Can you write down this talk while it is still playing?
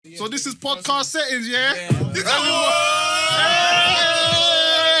So this is podcast settings, yeah? Hey,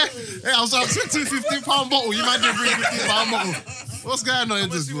 I was expecting £50 bottle. You might didn't bring £50 bottle. What's going on in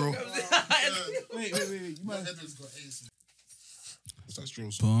this, bro? Wait. You might have got ace. That's drill.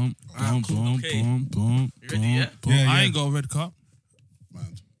 Boom. You ready, yeah? I ain't got a red cup.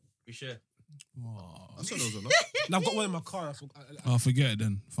 Man. We share. I said there was enough. No, I've got one in my car. I'll forget it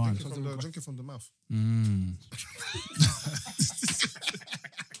then. Fine. Drink it from the mouth.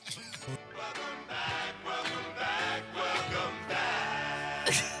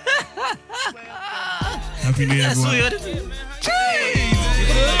 Happy New Year, everyone. I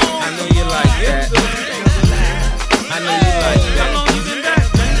know you like that. I know you like that. How long you been back?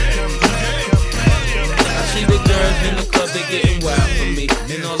 I see the girls in the club, they getting wild for me.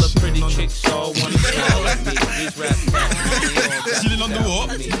 And all the pretty chicks all wanna smile at me. These rap Chilling on the walk.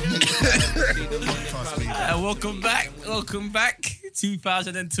 Welcome back.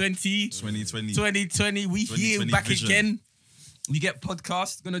 2020. 2020. We here back again. We get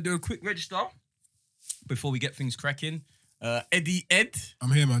podcast. Gonna do a quick register before we get things cracking. Eddie Ed,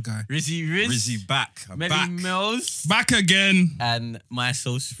 I'm here, my guy. Rizzy Riz, Rizzy back. I'm Melly back. Mills, Back again. and My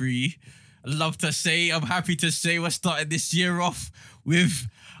Soul's Free. I'm happy to say we're starting this year off with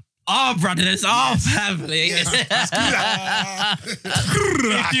our brothers, our family. Yes,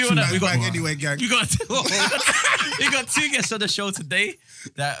 You know that we got anyway, gang. we got two guests on the show today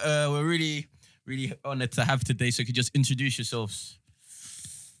that we're really honored to have today. So you could just introduce yourselves.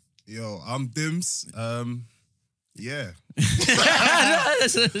 Yo, I'm Dims. Yeah.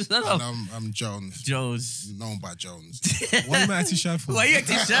 No. And I'm Jones. Jones. Known by Jones. What are you acting shy for? Why are you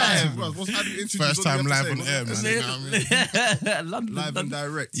acting shy? First time live on air, man. You know what I mean? London, Live and London.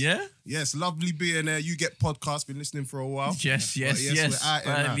 direct. Yeah? Yes, lovely being there. You get podcast. Been listening for a while. Yes. We're out here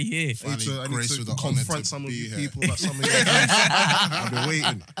Finally now. here. I need Finally, Grace to with the confront honour to some of be you here. people that some of you I've been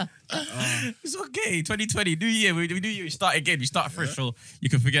waiting. It's okay. 2020, new year. We new year. We start again. We start fresh, so you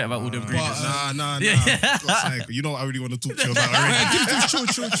can forget about all the previous. Nah. Yeah. God's sake, you know what I really want to talk to you about already.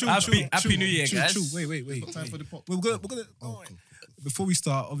 Chill. Happy New Year, guys. Chill. Wait. Time for the pop. We're gonna. Before we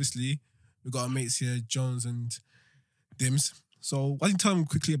start, obviously, we got our mates here, Jones and Dims. So, why don't you tell them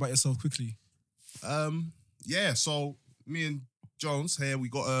quickly about yourself? Quickly. Yeah, so me and Jones here, we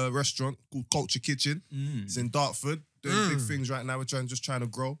got a restaurant called Culture Kitchen. It's in Dartford. Doing big things right now. We're just trying to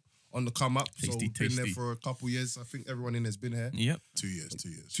grow on the come up. So Tasty, we've been there tasty. for a couple years. I think everyone in there's been here. Yep. 2 years.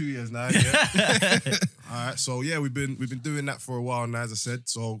 2 years now, yeah. All right, so yeah, we've been doing that for a while now, as I said.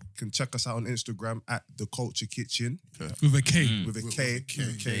 So you can check us out on Instagram at The Culture Kitchen With a K. with a K.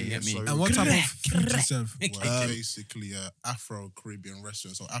 K, get me. sorry. And what type of food do you serve? We're basically an Afro-Caribbean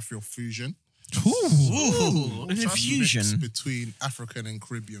restaurant, so Afro-fusion. Ooh, Mix fusion. between African and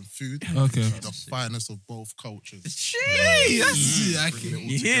Caribbean food. Okay. The finest of both cultures. You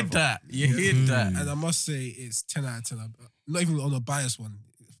hear that? And I must say, it's 10 out of 10. Not even on a biased one.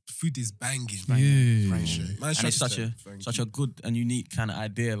 Food is banging. Yeah. Appreciate it. Man, And it's such a good and unique kind of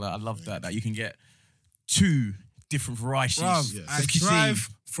idea. Like I love that you can get two different varieties. Bruv, I of cuisine. drive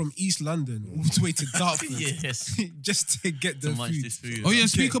from East London all the way to Dartford Yes. just to get the To munch food. this food. Oh yeah,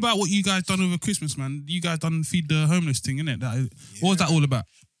 speak about what you guys done over Christmas, man. You guys done feed the homeless thing, innit? What was that all about?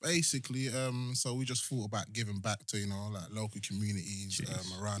 Basically, so we just thought about giving back to, like local communities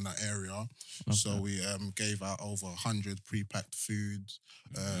around that area. So we gave out over 100 pre-packed foods,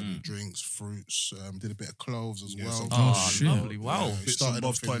 drinks, fruits, did a bit of clothes as well. Oh, shit. lovely. Wow. Yeah, Bits and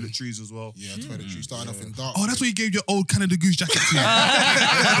bobs, toiletries as well. Yeah, toiletries. Started off in Dartford. Oh, that's what you gave your old Canada Goose jacket to.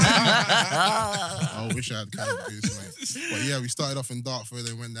 I wish I had Canada Goose, mate. But yeah, we started off in Dartford,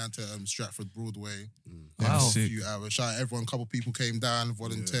 then went down to Stratford Broadway. Wow. A few hours. Shout out everyone. A couple people came down,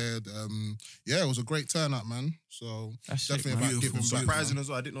 volunteered. Yeah, it was a great turnout, man. So That's sick, definitely man. about giving back. Surprising man. as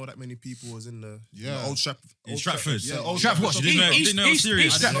well. I didn't know that many people was in the Yeah. old Stratford. In Stratford. Yeah, old Stratford. You didn't know it was serious.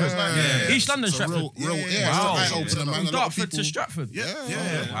 East Stratford. Yeah. East London, It's a Stratford. real, Wow. it's an eye-opener, man. From A lot of Dartford people. to Stratford.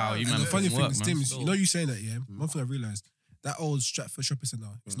 Yeah. Wow, you And man. the funny put in thing work, is, man. Tim, you know you saying that, yeah? One thing I realised, that old Stratford shopping centre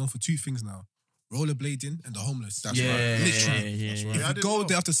is known for two things now. Rollerblading and the homeless. That's Yeah, right. Literally. yeah. If I you didn't go know.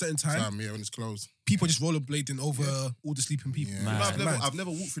 there after a certain time, Yeah, when it's closed. people just rollerblading over all the sleeping people. Yeah. Man. I've never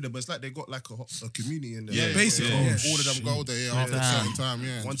walked through there, but it's like they got like a community in there. Yeah, basically, yeah. yeah. All of them go there after a Damn. certain time.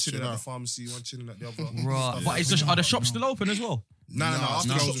 Yeah, One just chilling chill at the out. pharmacy, one chilling at the other. Right. But are the shops still open as well? No, after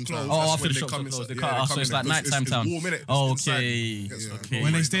No, the no. shops close. Oh, that's after when the they shops come are closed, inside. they Yeah, cut they out, so come it's in like there. nighttime It's town. warm, innit? Oh, It's inside. okay. Yeah. Okay.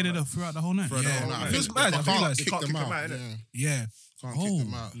 When they stayed there throughout the whole night. For the Yeah. whole night. It was They mad, I can't realised. kick them out. innit? Yeah. Can't kick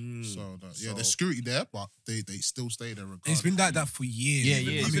them out. So there's security there, but they still stay there regardless. It's been like that for years. Yeah,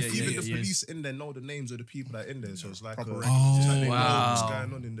 Even the yeah. police in there know the names of the people that are in there, so it's like Proper it's like they know Wow. what's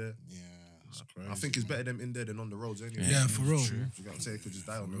going on in there. Yeah. I think it's better them in there than on the roads anyway. Yeah, for real. You get what I'm saying? Could just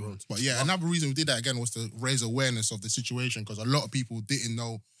die on the roads. But yeah, another reason we did that again was to raise awareness of the situation because a lot of people didn't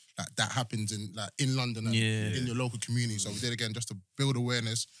know that happens in London and in your local community. So we did again just to build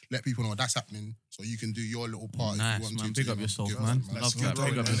awareness, let people know that's happening, so you can do your little part. Nice, if you want man. to. Big up yourself, Give man. us, Love that.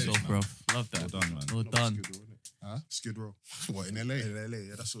 Big up yourself, bro. Love that. Well done, man. Well done. Skid Row. What in LA? In LA,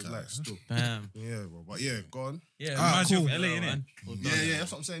 yeah, that's what it's like still. Damn. Yeah, bro. But yeah, go on. Yeah, Ah, cool. LA, innit? Well done. Yeah,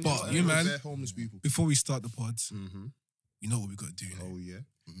 that's what I'm saying. But Like, you, man- they're homeless people. Before we start the pods, Mm-hmm. you know what we got to do. innit? Oh, yeah.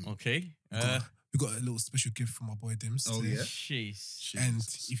 Okay. We got a little special gift from our boy Dims. Oh, today. yeah? Jeez. And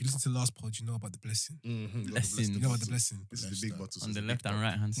if you listen to the last pod, you know about the blessing. Mm-hmm. Blessing. You know about the blessing. This is the big bottles. On This the is left big and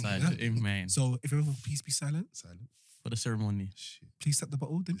right hand side. Yeah. Amen. So if everyone please be silent, Silent. For the ceremony. Shit. please tap the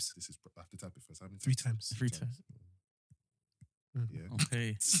bottle, Dims. This is. I have to tap it first. How many 3 times? times. 3 times. Yeah.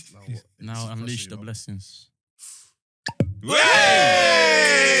 Okay. Now what? Now It's unleash the pressure, you know? blessings.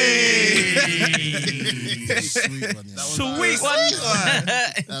 Sweet one, yeah. Sweet one.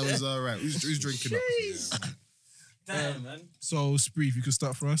 That was all right. Who's drinking up? Damn, man. So Spree, if you could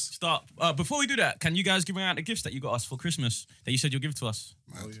start for us. Start. Before we do that, can you guys give me out the gifts that you got us for Christmas that you said you'll give to us?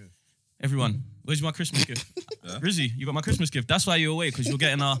 Oh yeah. Everyone, where's my Christmas gift? Rizzy, you got my Christmas gift. That's why you're away, because you're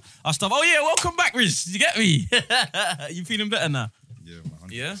getting our stuff. Oh yeah, welcome back, Riz. You get me? You feeling better now? Yeah,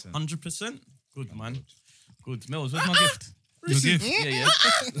 100%. Yeah, 100%. Good, man. Good. Mills, where's my gift? Your gift. Yeah.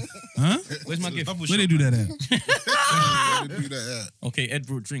 Huh? Where's my gift? Where they do that at? Do that, Okay, Ed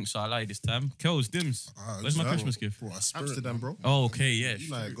brought drinks, so I lied this time. Kels, Dims, yeah. where's my Christmas gift? Brought a spirit, Amsterdam, bro. Oh, okay, yeah. You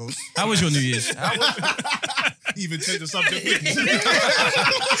know how it goes. How was your New Year's? Even change the subject. He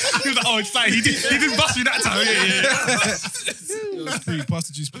was like, oh, it's like, he didn't bust me that time. Yeah. Spree, pass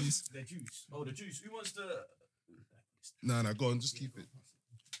the juice, please. The juice. Oh, the juice. Who wants the... No, go on. Just keep it.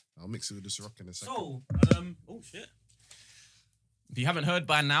 I'll mix it with this rock in a second. So, oh shit. If you haven't heard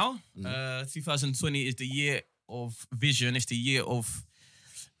by now, 2020 is the year of vision. It's the year of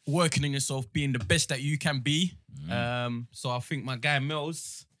working on yourself, being the best that you can be. So I think my guy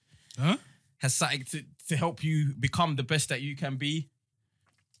Mills Huh? has something to help you become the best that you can be.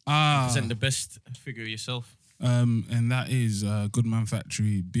 Ah. Present the best figure of yourself. And that is Goodman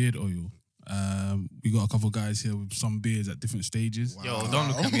Factory beard oil. We got a couple of guys here with some beards at different stages. Yo, don't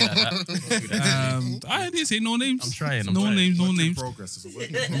look at me like that. Don't do that. I didn't say no names. I'm trying. No names, no Work in names. progress. It's a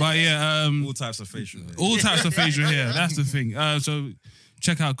work in But yeah, All types of facial hair. all types of facial hair. That's the thing. So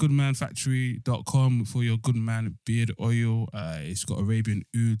check out goodmanfactory.com for your Goodman beard oil. It's got Arabian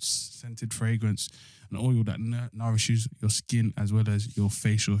Oud scented fragrance, an oil that nourishes your skin as well as your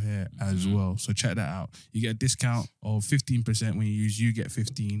facial hair as well. So check that out. You get a discount of 15% when you use You Get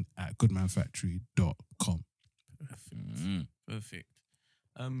 15 at goodmanfactory.com. Perfect.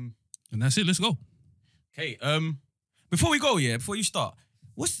 And that's it. Let's go. Okay. Before you start,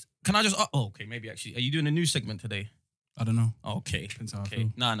 can I just? Okay, maybe actually. Are you doing a new segment today? I don't know. Oh, okay. Depends how I Okay. feel.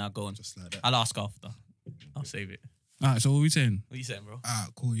 Nah, go on. Just like that. I'll ask after. I'll save it. All right. So what are we saying? What are you saying, bro? Ah,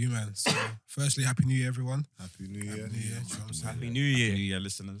 cool, you man. So, firstly, Happy New Year, everyone. Happy New Year. Happy New Year. Do you know what I'm saying? Happy New Year. New Year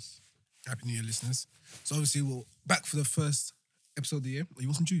listeners. Happy New Year, listeners. So, obviously, we're back for the first episode of the year. Oh, you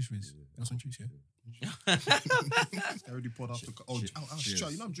want some juice, Riz? You want some juice, yeah? I already poured after. You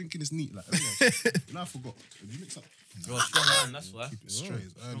know I'm drinking this neat. Like, you know I forgot. Did you mix up? You're a strong man, that's why. Keep it straight.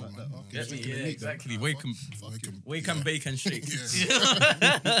 It's early, like man. that. Okay. Get me? Drinking Yeah, it neat then. exactly. Wake and bake and shake.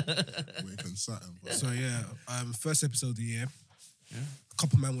 Wake and something. But So, yeah, first episode of the year. Yeah. A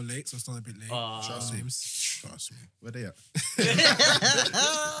couple man were late, so I started a bit late. Ah. Names. trust me. Where they at?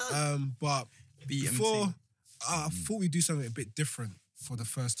 But BMT. before, I thought we'd do something a bit different for the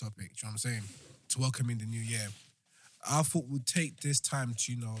first topic. Do you know what I'm saying? To welcome in the new year. I thought we'd take this time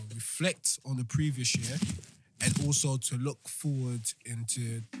to, reflect on the previous year and also to look forward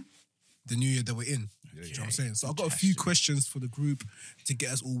into the new year that we're in. Do you know what I'm saying? So I've got a few questions for the group to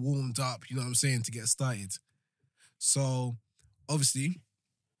get us all warmed up, you know what I'm saying, to get us started. So, obviously,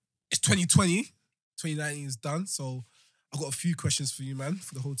 it's 2020. 2019 is done. So I've got a few questions for you, man,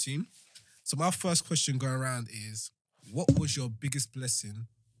 for the whole team. So my first question going around is, what was your biggest blessing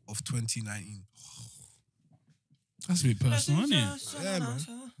of 2019? That's a bit personal, isn't it? Yeah,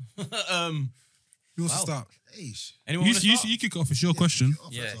 man. Who wants to start? Anyone want to start? You kick off. It's your question.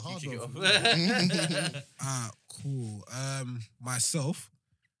 Yeah, That's a you hard kick it one. off. Cool. Myself,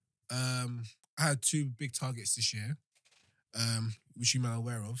 I had 2 big targets this year, which you might be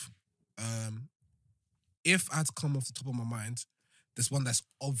aware of. If I had to come off the top of my mind, there's one that's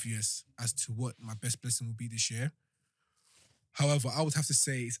obvious as to what my best blessing will be this year. However, I would have to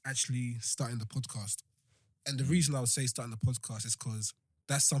say it's actually starting the podcast. And the reason I would say starting the podcast is because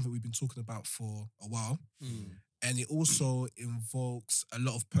that's something we've been talking about for a while. And it also invokes a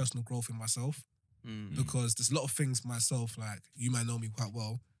lot of personal growth in myself because there's a lot of things myself, like you might know me quite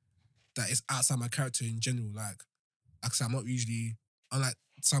well, that is outside my character in general. Like I said, I'm not usually, unlike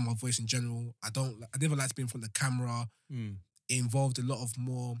some of my voice in general, I never like to be in front of the camera. It involved a lot of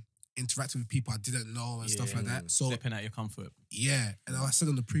more interacting with people I didn't know and stuff like that. So stepping out your comfort. yeah, and I said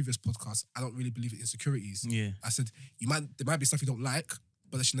on the previous podcast, I don't really believe in insecurities. Yeah. I said there might be stuff you don't like,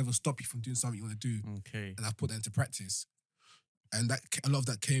 but that should never stop you from doing something you want to do. Okay. And I've put that into practice. And that a lot of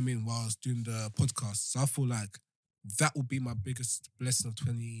that came in while I was doing the podcast. So I feel like that will be my biggest blessing of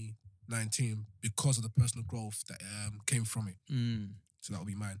 2019 because of the personal growth that came from it. So that will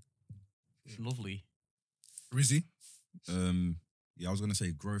be mine. Lovely. Rizzy? Yeah, I was gonna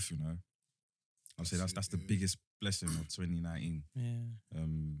say growth. You know, I'd say that's the biggest blessing of 2019. Yeah.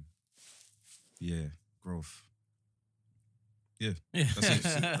 Yeah, growth. Yeah, Yeah.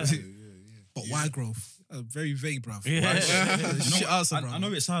 that's it. But why growth? Very vague, bruv. Yeah. Why? You know Shit what? answer, I bruv.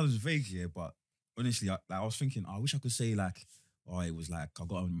 know it sounds vague here, but honestly, I was thinking, I wish I could say like, oh, it was like I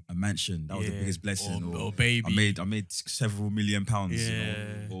got a mansion. That was the Yeah. biggest blessing. Or baby. I made several million pounds.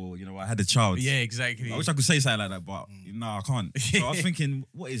 Yeah. Or I had a child. Yeah, exactly. I wish I could say something like that, but no, I can't. So I was thinking,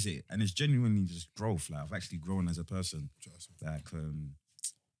 what is it? And it's genuinely just growth. Like I've actually grown as a person. Like,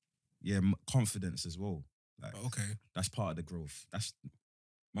 confidence as well. Like, Okay. that's part of the growth. That's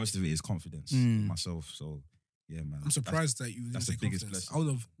most of it is confidence in myself. So yeah, man. I'm surprised that you didn't that's say the biggest confidence.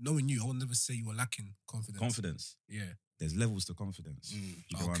 blessing. Knowing you, I would never say you were lacking confidence. Confidence. Yeah. There's levels to confidence. You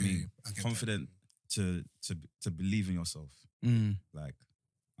know what I Okay, mean? I get that. Confident to believe in yourself. Like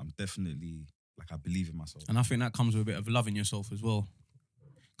I'm definitely like I believe in myself. And I think that comes with a bit of loving yourself as well.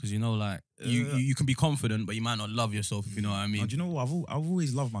 Because like you can be confident, but you might not love yourself, if you know what I mean. Do you know what? I've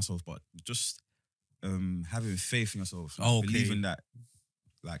always loved myself, but just having faith in yourself, like, Okay. believing that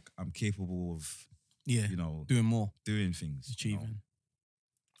like I'm capable of Yeah. doing more. things, Achieving.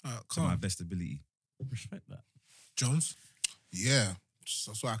 to my best ability. Respect that. Jones? Yeah,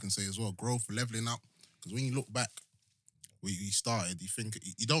 that's what I can say as well. Growth, leveling up. Because when you look back where you started,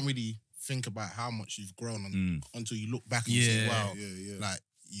 you don't really think about how much you've grown until you look back and you say, wow, like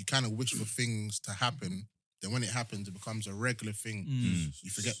you kind of wish for things to happen. Then when it happens, it becomes a regular thing. You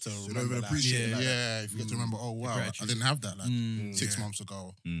forget to remember that. appreciate it. You forget to remember, oh wow, I didn't have that like 6 months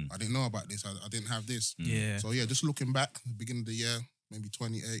ago. I didn't know about this. I didn't have this. Yeah. So yeah, just looking back, beginning of the year, maybe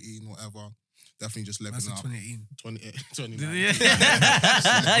 2018, whatever. Definitely just That's leveling in up. 2018. 29.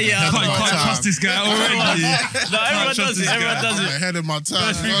 Yeah. You can't trust this guy already. No, everyone does it. Everyone does I'm it. ahead of my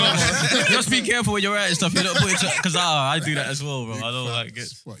time. Just be careful when you're writing stuff. You don't put it because I do that as well, bro. I don't like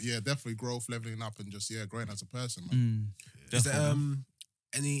it. But yeah, definitely growth, leveling up, and just growing as a person, man. Is there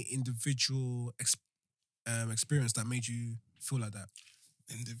any individual experience that made you feel like that?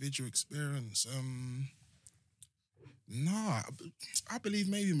 Individual experience. No, I believe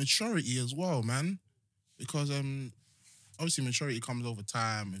maybe maturity as well, man. Because obviously maturity comes over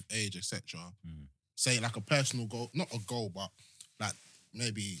time with age, etc. Say like a personal goal, not a goal, but like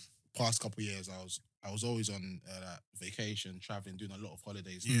maybe past couple of years, I was always on vacation, traveling, doing a lot of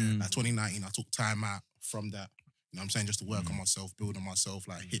holidays. Like 2019, I took time out from that. You know what I'm saying? Just to work on myself, build on myself,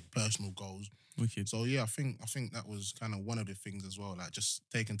 like hit personal goals. Wicked. So yeah, I think that was kind of one of the things as well. Like just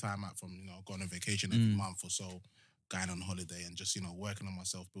taking time out from going on vacation every month or so, going on holiday, and just working on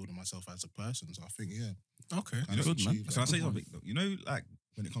myself, building myself as a person. So I think Okay. Good, man. So I say something. Like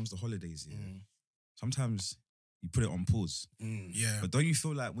when it comes to holidays, sometimes you put it on pause. Yeah. But don't you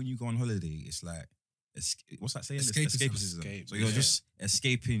feel like when you go on holiday, it's like what's that saying? Escapism. So you're just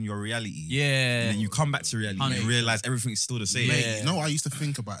escaping your reality. Yeah. And then you come back to reality and realize everything's still the same. Mate, you know what I used to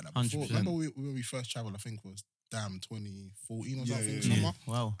think about that before? 100%. Remember when we first travelled, I think it was 2014 or something, summer?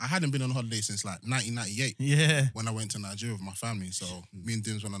 Wow. I hadn't been on holiday since like 1998 Yeah. when I went to Nigeria with my family. So me and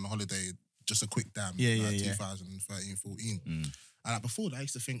Dims went on a holiday, just a quick damn, Yeah, like yeah, yeah. 2013, 14. And like before that, I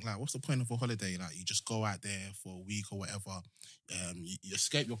used to think like, what's the point of a holiday? Like you just go out there for a week or whatever. You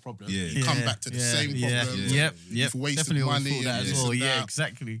escape your problems. Yeah. You come back to the same problems. Yep. You've wasted Definitely always money thought that and as this well. and Yeah, that.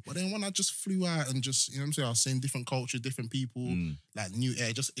 exactly. But then when I just flew out and just, you know what I'm saying, I was seeing different cultures, different people, like new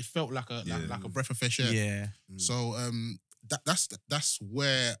air. Just it felt like a like a breath of fresh air. Yeah. So that's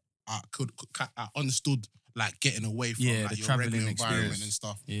where I understood like getting away from Yeah, like the your travelling regular environment experience. and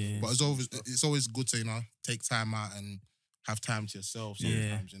stuff. Yeah. But it's always good to take time out and have time to yourself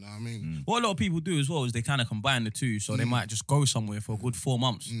sometimes. You know what I mean? What a lot of people do as well is they kind of combine the two. So they might just go somewhere for a good 4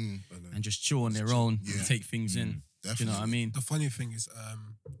 months Mm. and just chill on their own Yeah. and take things in. Do you know what I Definitely. mean? The funny thing is,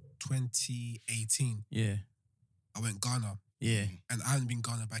 2018, Yeah. I went Ghana. Yeah. And I hadn't been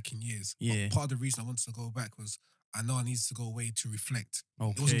Ghana back in years. Yeah. But part of the reason I wanted to go back was I know I needed to go away to reflect.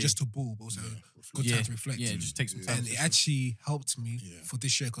 Okay. It wasn't just to ball, but also good time to reflect. Yeah, just take some time. And it actually helped me for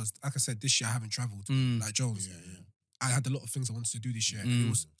this year because, like I said, this year I haven't travelled like Jones. I had a lot of things I wanted to do this year.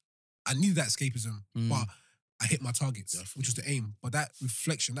 And I needed that escapism, but I hit my targets, which was the aim. But that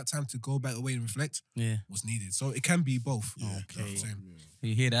reflection, that time to go back away and reflect, was needed. So it can be both. Okay.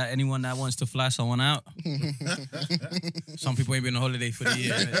 You hear that? Anyone that wants to fly someone out? Some people ain't been on holiday for the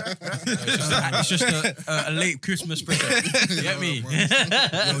year. It's just a late Christmas present. You get me?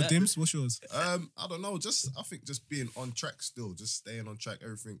 Yo, Dims, what's yours? I don't know. I think just being on track still, just staying on track.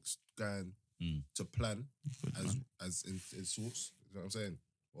 Everything's going to plan as in sorts. You know what I'm saying?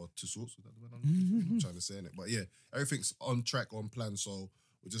 Or to sorts. Is that the word I'm trying to say in it? But yeah, everything's on track, on plan. So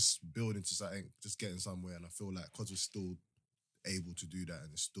we're just building to something, just getting somewhere. And I feel like because we're still able to do that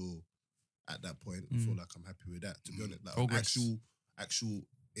and it's still at that point, I feel like I'm happy with that. To be honest, like actual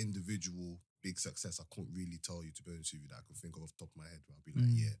individual big success, I can't really tell you, to be honest with you, that I can think of off the top of my head. Where I'll be like,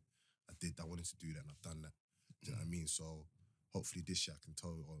 yeah, I wanted to do that and I've done that. Do you know what I mean? So hopefully this year I can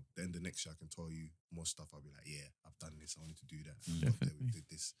tell you, or the end of next year I can tell you more stuff. I'll be like, yeah, I've done this. I wanted to do that. Definitely. We did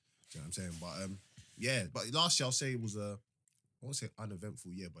this. Do you know what I'm saying? But yeah, but last year I'll say it was I won't say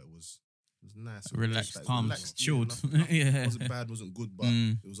uneventful year, but it was nice. Relaxed, Like, calm, chilled. Nothing Yeah. wasn't bad, wasn't good, but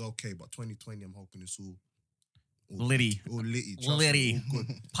it was okay. But 2020, I'm hoping it's all Litty. all litty, Litty. all good.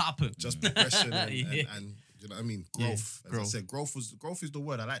 Poppin'. Just progression and Yeah. you know what I mean? Growth. As growth. I said, growth is the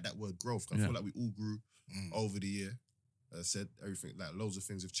word. I like that word, growth. I feel like we all grew over the year. As I said, everything, like loads of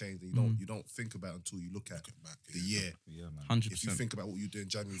things have changed, and you don't think about it until you look at the year. Yeah, man. 100%. If you think about what you did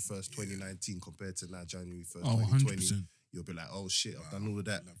January 1st, 2019 compared to now January 1st, Oh, 2020, 100%. you'll be like, oh shit, I've done all of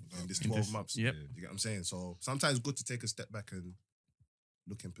that in this 12 months. Yep. You get what I'm saying? So sometimes it's good to take a step back and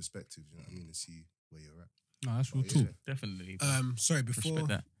look in perspective, you know what I mean, and see where you're at. No, that's real But talk. yeah. Definitely. Sorry, before Respect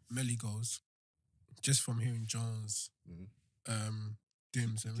that. Melly goes, just from hearing John's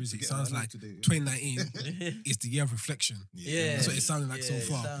Dims and Rizzy, it Get sounds my like note today, yeah. 2019 is the year of reflection. Yeah. That's what it sounded like so it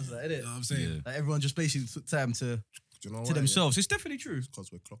far. sounds like You it. know what I'm saying? Like everyone just basically took time to Do you know To why? themselves. It's definitely true. Because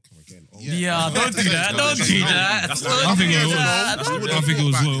we're clocking again. Oh, Yeah, don't do that. Don't do that. I think it was. I think it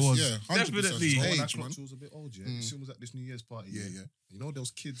was what it was. Yeah, 100%. Definitely. Oh, when I Age, man. clocked, she was a bit old, yeah. She was at this New Year's party. Yeah. You know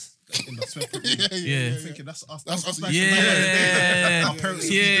those kids in the separate room. Yeah. Thinking that's us. That's us back Yeah. Our parents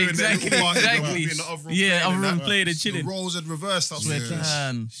Yeah, used to do in their exactly. little party, Exactly. in the other room Yeah, playing other and room that. playing and The chilling. roles had reversed. I was Swear like, to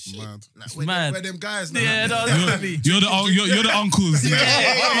man. Mad. where mad. them guys now? Yeah, no, You're, definitely. you're the uncles.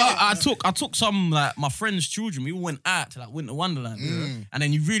 Yeah. I took some like my friends' children. We all went out to like Winter Wonderland, and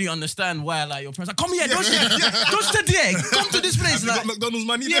then you really understand why like your parents like come here, don't stay there, come to this place. Have you Like, got McDonald's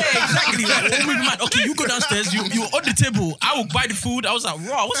money yeah, there? exactly. Like, what we mad? Okay, you go downstairs. You were on the table. I will buy the food. I was like,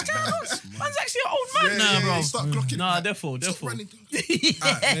 raw. What's going on? Man's actually an old man now, bro. Start clocking. Nah, therefore. Stop running. It's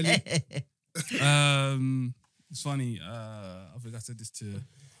funny. I think I said this to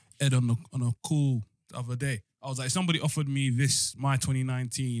Ed on a call the other day. I was like, somebody offered me my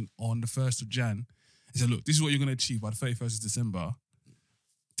 2019 on the 1st of Jan. He said, look, this is what you're going to achieve by the 31st of December.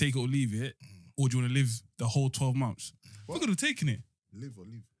 Take it or leave it. Or do you want to live the whole 12 months? I could have taken it. Live or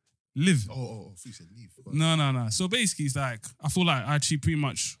leave? Live. Oh, I thought you said leave. No. So basically, it's like, I feel like I actually pretty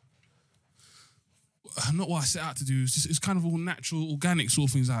much, not what I set out to do. It's kind of all natural, organic sort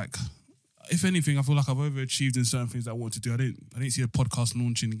of things. Like, if anything, I feel like I've overachieved in certain things that I want to do. I didn't see a podcast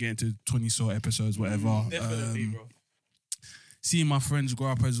launching and getting to 20 sort of episodes, whatever. Definitely, bro. Seeing my friends grow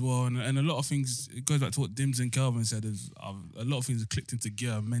up as well, and a lot of things, it goes back to what Dims and Kelvin said, a lot of things have clicked into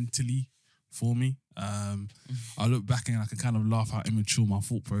gear mentally for me. I look back and I can kind of laugh how immature my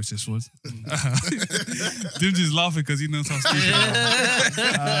thought process was. Dims is laughing because he knows how stupid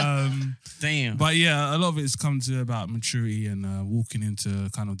I am. Damn. But yeah, a lot of it's come to about maturity and walking into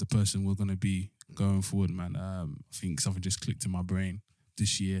kind of the person we're going to be going forward, man. I think something just clicked in my brain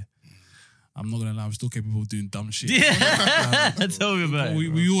this year. I'm not going to lie, I'm still capable of doing dumb shit. Yeah. Tell me about it.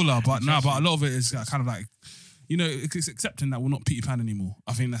 We all are, but but a lot of it is kind of like, you know, it's accepting that we're not Peter Pan anymore.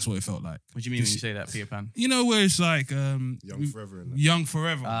 I think that's what it felt like. What do you mean when you say that, Peter Pan? You know, where it's like... Young forever. And that. Young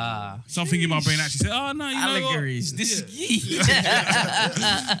forever. Something in my brain actually said, oh, no, you know what? Allegories. This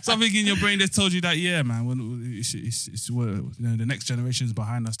Something in your brain that told you that, yeah, man, it's what, you know, the next generation's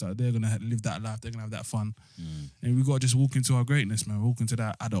behind us, that they're going to live that life, they're going to have that fun. And we got to just walk into our greatness, man. Walk into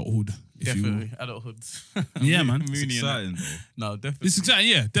that adulthood, if you will. Definitely. Adulthood. Yeah, man. It's exciting, though. No, definitely. It's exciting,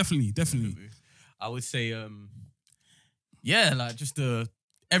 yeah, definitely. I would say, yeah, like just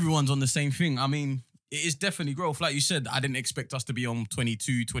everyone's on the same thing. I mean, it is definitely growth. Like you said, I didn't expect us to be on 20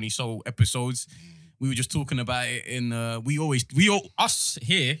 so episodes. we were just talking about it in. Us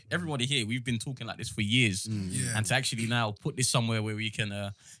here, everybody here, we've been talking like this for years, Yeah. and to actually now put this somewhere where we can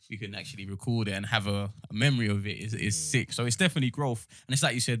actually record it and have a memory of it is sick. So it's definitely growth, and it's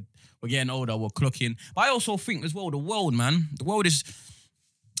like you said, we're getting older, we're clocking. But I also think as well, the world is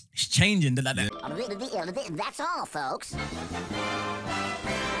it's changing. That's all, folks.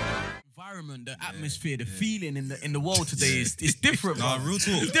 Environment, the atmosphere, the feeling in the world today is different. Nah, real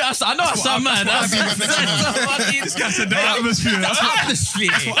talk. I know I sound mad. This guy said the atmosphere. That's the atmosphere.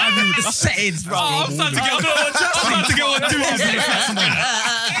 That's what I mean. The settings, bro. I'm starting to get what two is.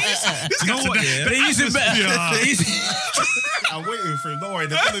 You know what? Yeah. But they're using better. I'm waiting for him. Don't worry.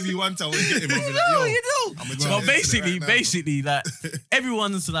 There's gonna be one time we'll get him. I'll be like, yo, You know. I'm Well, basically, like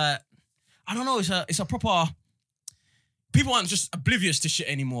everyone's like, I don't know. It's a proper. People aren't just oblivious to shit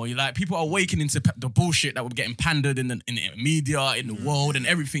anymore. You're like, people are awakening to the bullshit that we're getting pandered in the media, in the world, and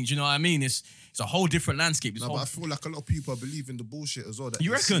everything. Do you know what I mean? It's a whole different landscape. No, but I feel like a lot of people are believing the bullshit as well. That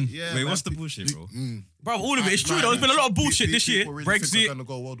You they reckon? see. Yeah. Wait, man, what's the bullshit, bro? Bro, all of it is true. Though. There's been a lot of bullshit this year. People really think Brexit, we're gonna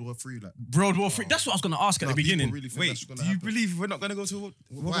go World War III. Like, World War III. That's what I was gonna ask at the beginning. Really think Wait, that's gonna do you happen. believe we're not going to go to World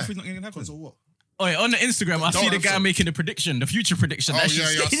War Why? III? Not going to happen? Because of what? Oh, yeah, on the Instagram, I see the guy making the prediction, the future prediction. Oh, That yeah,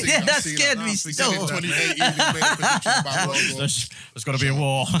 shit- I see yeah, that, I that see scared that. me I still. In 2018, he made a prediction about World War. There's got to be a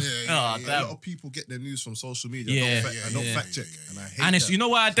war. Yeah, Oh, A damn. lot of people get their news from social media. Yeah. Don't fact check. And I hate And it's, that. you know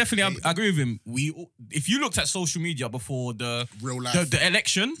what? I definitely agree with him. If you looked at social media before the Real life. the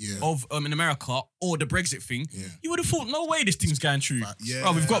election Yeah. of in America or the Brexit thing, Yeah. you would have thought, no way this thing's going through. Yeah.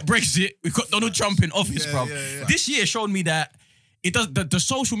 Bro, we've got Brexit, we've got Donald Trump in office, Yeah, bro. yeah, yeah. This year showed me that it does. The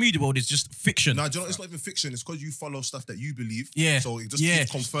social media world is just fiction. No, do you know, it's not even fiction. It's because you follow stuff that you believe. Yeah. So it just yeah.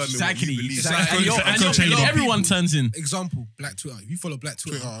 keeps confirming exactly. what you believe. Exactly. It's like echo chamber. Everyone turns in. Example, Black Twitter. If you follow Black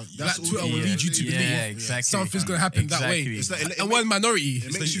Twitter, Twitter, Black that's all Twitter you will lead you to believe. believe Yeah, exactly. something's going to happen that way. Exactly. It's like, And one minority.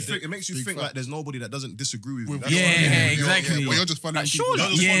 It makes you think. It makes you think like there's nobody that doesn't disagree with you. That's Yeah, what I mean. exactly. Well, you're just following Like, people surely- that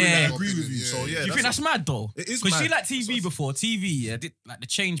just yeah. follow their agree with you. opinion. So yeah, You think that's mad though? It is Because see, mad. like TV before, did like the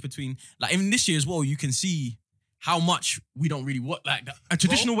change between, like even this year as well, you can see how much we don't really want, like a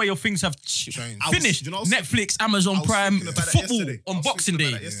traditional way of things have Changed. finished. You know, I was Netflix, Amazon I was Prime, thinking about that football yesterday. I on was Boxing thinking Day.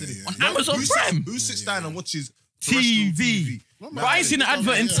 about that yesterday. On You know, Amazon who Prime. Who sits down and watches terrestrial TV. TV? Rising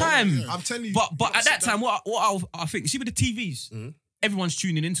advert in time. I'm telling you. But you at gotta that sit down. time, what I think, see with the TVs, everyone's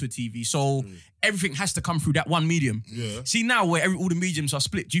tuning into a TV, so everything has to come through that one medium. Yeah. See now where all the mediums are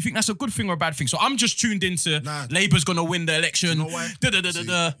split. Do you think that's a good thing or a bad thing? So I'm just tuned into Nah. Labour's gonna win the election. Do you know why?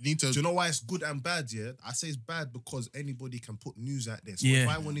 Da-da-da-da-da. You need to. Do you know why it's good and bad? Yeah, I say it's bad because anybody can put news out there. So Yeah. if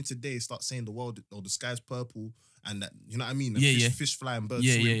I went in today, start saying the world or the sky's purple, and that, you know what I mean? Yeah, Fish flying, birds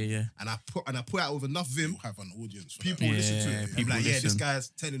Yeah, swim. yeah. And I put out with enough vim. have an audience for People that. Yeah, listen to it. people People like, yeah, this listen. guy's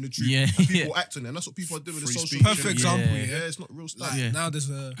telling the truth. Yeah, And people yeah. act on it. And that's what people are doing with the Free social speech. media. Perfect example, Yeah, yeah. it's not real stuff. Like, Yeah. now there's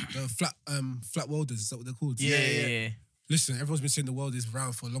the flat welders. Is that what they're called? Yeah. Listen, everyone's been saying the world is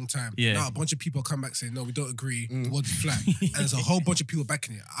round for a long time. Yeah. Now a bunch of people come back saying, no, we don't agree. The world is flat. And there's a whole bunch of people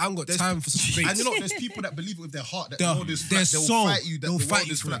backing it. I haven't got time for such debates. And you know, there's people that believe it with their heart that Their- the world is their flat. They'll soul. fight you that They'll the fight world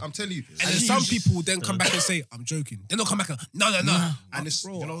you is for flat. it. I'm telling you. And then some people will then come back and say, I'm joking. Then they'll come back and, no. And it's,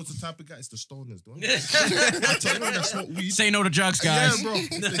 you know what's the type of guy? It's the stoners, though. I tell you, that smoke weed. Say no to drugs, guys. Yeah, bro.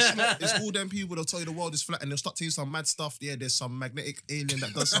 It's all them people that'll tell you the world is flat and they'll start telling you some mad stuff. Yeah, there's some magnetic alien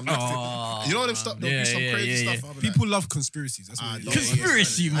that does some mad thing. You know them stuff? They'll Yeah, do some yeah, crazy yeah, stuff. I'll be People love conspiracies. That's what it is.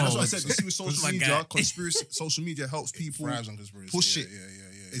 Conspiracy And that's mode. what I said. You see with social my media, guy. social media helps people Thrives on conspiracy. push Yeah, it. yeah.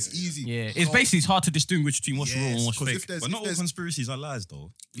 It's easy. Yeah, it's basically it's hard to distinguish between what's real and Yes, what's 'cause fake. if there's, But if not all there's conspiracies are lies,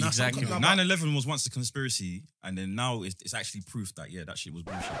 though. Exactly. No, 9/11 was once a conspiracy, and then now it's actually proof that that shit was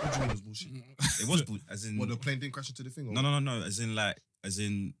bullshit. What do you mean it's bullshit? It was as in What, the plane didn't crash into the thing? Or no. As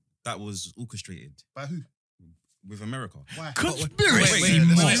in that was orchestrated By who? with America. Why? Conspiracy Wait,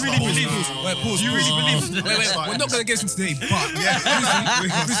 mode. wait, Do you really believe this? Wait, pause. Do you really believe this? Wait. We're not going to get into today, but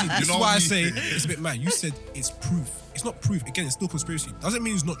Listen, this is know why what I I say mean? it's a bit mad. You said it's proof. It's not proof. Again, it's still conspiracy. Doesn't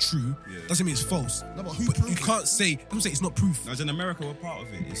mean it's not true. Doesn't mean it's false. No, but who But proved you it? can't say. I'm saying it's not proof. As in America were part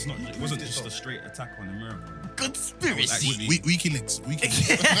of it. It's not. It wasn't just a straight attack on America. Conspiracy. Actually, WikiLeaks.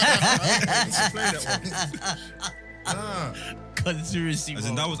 Play that one. Nah. Conspiracy as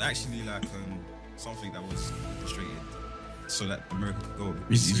in mode. that was actually like something that was orchestrated so that America could go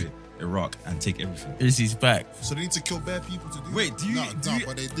Is- into Iraq and take everything. This is back. So they need to kill bare people to do Wait, do you? No, do you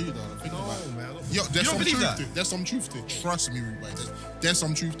but they do though. Think about it. No, man. Yo, there's don't some believe truth that? to it. There's some truth to it. Trust me, Rubai. There's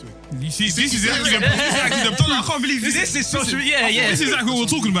some truth to it. You see, this is actually the I can't believe this. This is social. Yeah. This is exactly what we're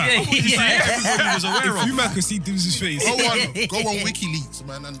talking about. Everybody was aware If of. you man can see Dim's face. Go on WikiLeaks,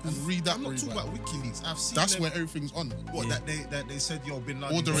 man, and read that. I'm not talking Rubai. about WikiLeaks. I've seen That's them. where everything's on. What that they said, yo, Bin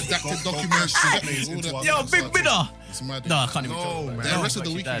Laden. All the go- redacted go documents. crash all planes that- into our Yo, country. big bidder. It's mad. No, I can't even. No, talk about man. it. The rest of the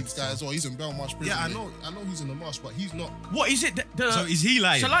Actually, weekends Dad. guy as well. He's in Belmarsh prison. Yeah, I know he's in the marsh, but he's not. What is it? The So is he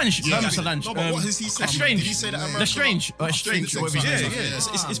lying? Solange? Yeah, no, yeah. Solange. No, but what has he said? Strange. Did he say that America- The Strange. Strange. Yeah, whatever his name is. Yeah. It's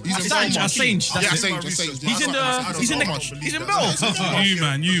Assange. Assange. Yeah, That's it. Assange. He's in the. He's in the. He's in Bell. You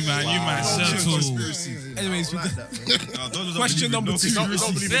man, settle. Conspiracy. Anyways, I don't like that, man. question number 2. Don't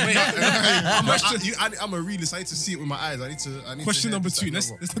believe it. Wait, I'm a realist. I need to see it with my eyes. I need to. Question hear number this 2. at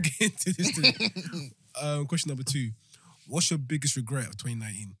Let's level. not get into this thing. Question number 2. What's your biggest regret of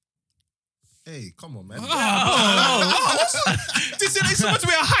 2019? Hey, come on, man. This is supposed to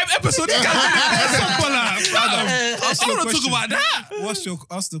be a hype episode. You guys I want to talk about that. What's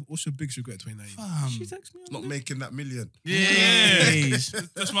your biggest regret of 2019? She texted me. Not making that million. Yeah.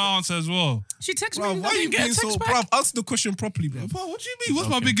 That's my answer as well. She texted Bro, me. why are you being so... Bro, answer the question properly, bro. Bro, what do you mean? What's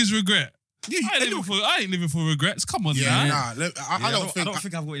my biggest regret? I ain't living for regrets. Come on, Yeah, man. I don't think I've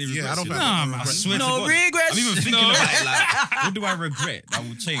got any regrets. Yeah, I don't think Nah, I've man. got I swear to No God. regrets. I'm even thinking about it. Like, what do I regret that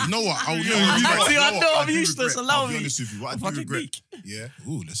will change? You know what? I See, I know I'm do useless. regret. Allow I'll be me. honest with you. What I do Fucking regret. geek. Yeah.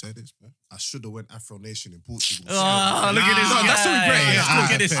 Ooh, let's say this, man. I should have went Afro Nation in Portugal. Oh, look at this guy. that's a regret, yeah.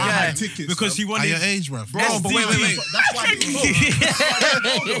 Look at this I guy. had tickets Because he At wanted. your age, bro. Bro, but wait. That's why I didn't go.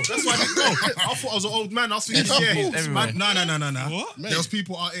 That's why I didn't go. I thought I was an old man. I was thinking, yeah, everywhere. man. No. What? There was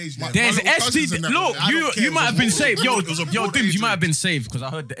people our age there. There's My little cousins and STD. that, Look, I don't care. you might have been saved. Yo, It was a yo, broad Dims, age you might have range. been saved because I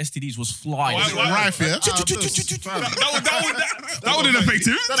heard the STDs was flying. Rife, yeah? That wouldn't affect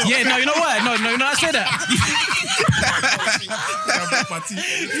him. Yeah, no, you know what? No, I said that.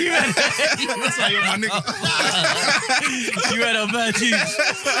 You had a bad cheese.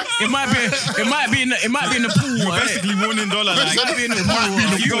 It might be in the pool. You're basically $1 dollar. Like, It might be in the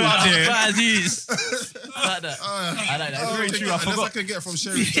pool. you go out there. Bad cheese. I like that. I like that. It's very true. I Unless I forgot. can get it from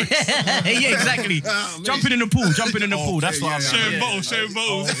Sherry. Yeah, exactly. Jumping in the pool. That's what I'm saying. Sharing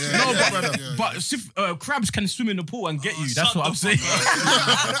bottles. No, but crabs can swim in the pool and get you. That's what I'm saying.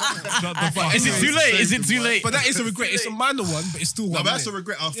 Is it too late? Is it too late? But that is a regret. It's a minor one, but it's still No, one. but that's a innit?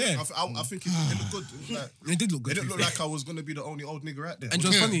 regret. I think it looked good. It did look good. It to didn't be look fair. like I was gonna be the only old nigga out there. And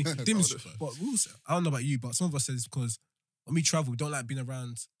just funny, That Dims, was it. but I don't know about you, but some of us said it's because when we travel, we don't like being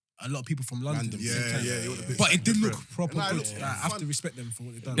around a lot of people from London. at the same time. Yeah. You want the But it did look different. proper Nah, it good. looked Like, I have fun. to respect them for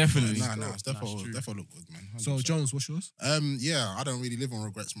what they've done. Definitely. Nah, it's definitely look good, man. So, 100%. Jones, what's yours? Yeah, I don't really live on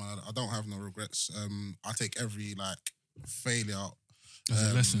regrets, man. I don't have no regrets. I take every failure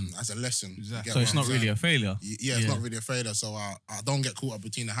As a lesson. As a lesson. You Exactly. get So what it's I'm not really saying? a failure. Yeah, it's not really a failure. So I don't get caught up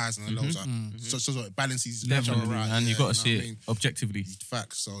between the highs and the lows. So it balances each other Definitely, out. and you got to know see what I it mean? objectively.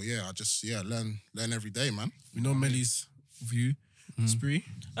 Facts. So yeah, I just learn every day, man. We know Melly's view. Spree.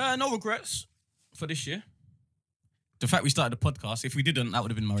 No regrets for this year. The fact we started the podcast, if we didn't, that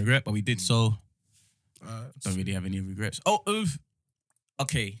would have been my regret, but we did, so don't really have any regrets.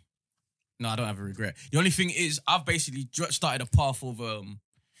 Okay. No, I don't have a regret. The only thing is, I've basically started a path of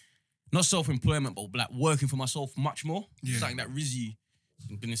not self-employment, but like working for myself much more. Yeah. Something that Rizzy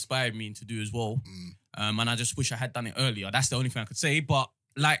has been inspired me to do as well. And I just wish I had done it earlier. That's the only thing I could say. But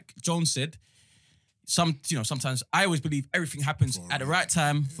like Jones said, sometimes I always believe everything happens at the right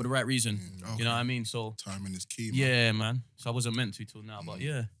time for the right reason. You know what I mean? So Timing is key, man. yeah, man. So I wasn't meant to till now, but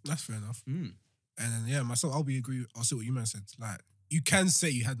yeah. That's fair enough. Mm. And then, yeah, myself, I'll say what you man said. Like, you can say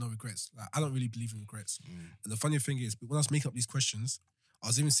you had no regrets. Like, I don't really believe in regrets. And the funny thing is, when I was making up these questions, I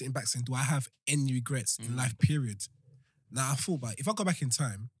was even sitting back saying, do I have any regrets in life, period? Now, I thought about it. If I go back in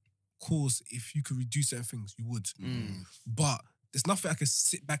time, of course, if you could redo certain things, you would. But there's nothing I can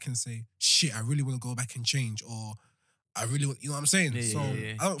sit back and say, shit, I really want to go back and change, or I really want, you know what I'm saying? Yeah, so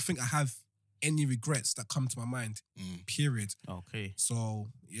yeah. I don't think I have any regrets that come to my mind, period. Okay. So,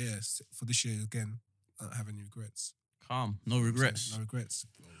 yes, for this year, again, I don't have any regrets. Calm. No regrets. No regrets.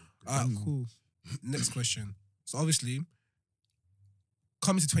 All right, cool. Next question. So, obviously,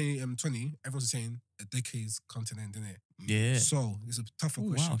 coming to 2020, everyone's saying a decade's come to an end, innit? Yeah. So, it's a tougher Oh,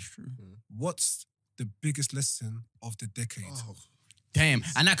 question. wow, it's true. What's the biggest lesson of the decade? Damn.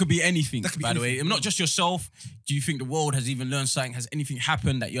 And that could be anything, That could be by the way. anything. Not just yourself. Do you think the world has even learned something? Has anything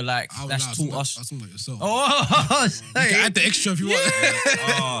happened that you're like, I that's taught us? I was talking about yourself. Oh, You can add the extra if you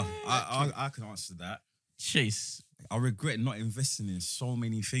want. I can answer that. Chase. I regret not investing in so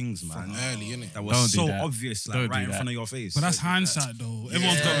many things, man. From early, innit? That was Don't do so that. obvious, like Don't right do in that. front of your face. But that's hindsight, though.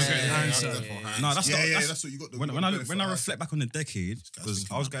 Everyone's got regret in hindsight. No, that's That's what you got. when I reflect back on the decade, because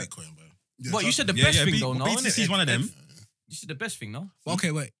I was going. Bitcoin, bro. What, you said the best thing, though, no? BTC is one of them. You said the best thing, no? But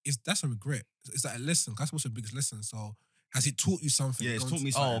okay, wait. That's a regret. Is that a lesson? That's what's your biggest lesson. So, has it taught you something? Yeah, it's Going taught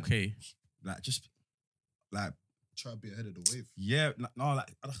me Oh, something. okay. Like just try to be ahead of the wave. Yeah, no,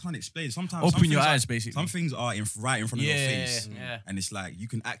 like I can't explain. Sometimes Open some your things eyes, are, basically. Some things are right in front of your face, Yeah. and it's like you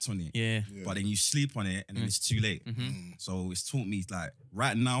can act on it. Yeah. But then you sleep on it, and then it's too late. So it's taught me like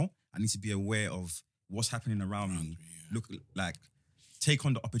right now I need to be aware of what's happening around me. Look, like take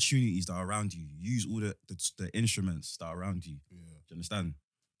on the opportunities that are around you. Use all the instruments that are around you. Do you understand?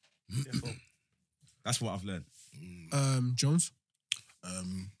 That's what I've learned. Jones.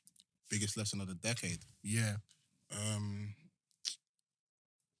 Biggest lesson of the decade. Yeah.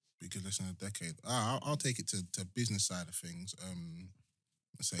 Biggest lesson of the decade. I'll take it to business side of things.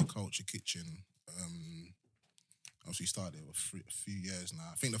 Let's say Culture Kitchen. Obviously started it for a few years now.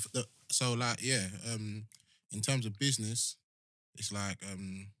 I think in terms of business, it's like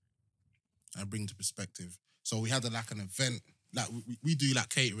I bring to perspective. So we had an event, like we do like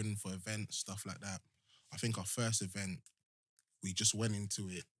catering for events, stuff like that. I think our first event, we just went into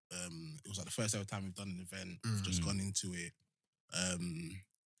it. It was like the first ever time we've done an event. We've just gone into it.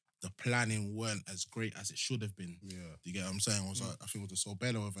 The planning weren't as great as it should have been. Yeah. Do you get what I'm saying? It was like, I think it was the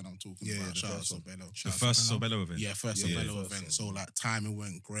Sobello event I'm talking about. Shout out Sobello. The first Sobello event. Yeah, first Sobello event. So like timing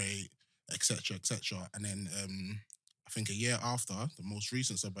weren't great, etc., etc. And then I think a year after, the most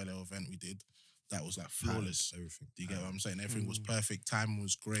recent Sobello event we did, that was like flawless. Everything. Do you get what I'm saying? Everything was perfect. Time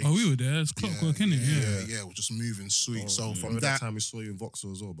was great. Oh, we were there. It's clockwork, innit? Yeah, we're just moving sweet. So from that that time we saw you in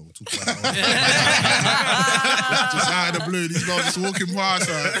Vauxhall as well, but we'll talk about that. just out of the blue, these guys just walking past,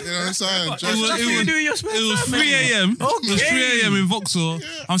 you know what I'm saying? It was 3 a.m. It was 3 a.m. in Vauxhall.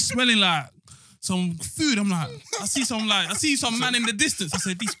 I'm smelling like some food. I'm like, I see some man in the distance. I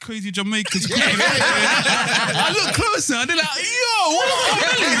said, these crazy Jamaicans. I look closer and they're like, yo,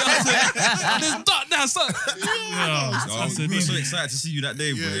 what? There's that there, son. I was so excited to see you that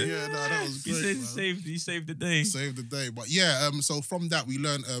day, bro. Yeah, no, that was great. You saved the day. Saved the day. But yeah, so from that we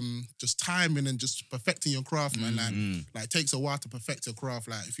learned just timing and just perfecting your craft, man. Like it takes a while to perfect your craft.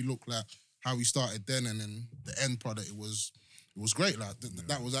 Like if you look like how we started then and then the end product, it was great. Like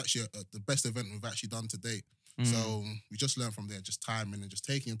that was actually the best event we've actually done to date. So we just learned from there, just timing and just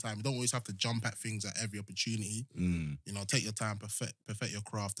taking your time. You don't always have to jump at things at every opportunity. You know, take your time, perfect your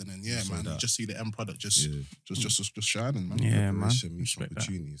craft, and then you just see the end product just shining, man. Yeah, man. Meets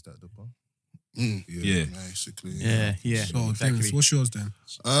opportunities. That the part. Yeah. Basically. Yeah. So, Exactly. what's yours then?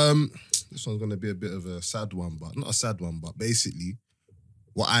 This one's gonna be a bit of a sad one, but not a sad one, but basically,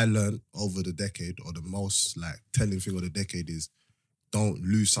 what I learned over the decade, or the most like telling thing of the decade, is don't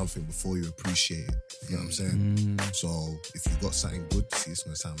lose something before you appreciate it. You know what I'm saying? So if you got something good, see, it's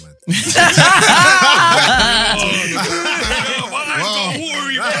gonna sound mad.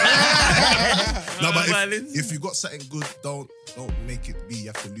 No, but if you got something good, don't make it be. You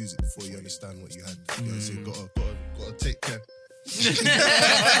have to lose it before you understand what you had. You know, so you gotta take care. There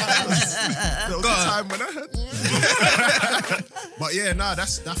was a time when I had. But yeah, I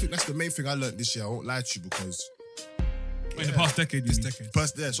think that's the main thing I learned this year. I won't lie to you because In the past decade, This decade.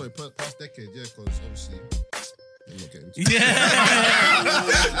 past decade, yeah, because obviously I'm not getting into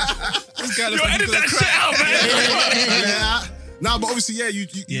This guy looks like he's gonna cry. yeah. Nah, but obviously, yeah, you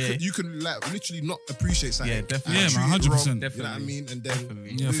can like literally not appreciate something. Yeah, definitely. Yeah, man, 100%. You know what I Definitely. mean? And then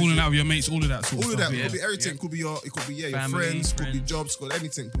Yeah, falling out with your mates, all of that sort all of of stuff. that. Yeah. It could be everything. Could be your Family, friends. Could be friends. jobs. Could be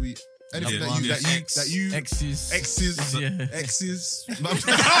anything. Could be anything Yeah. that you Exes. exes. Yeah. Exes. I'm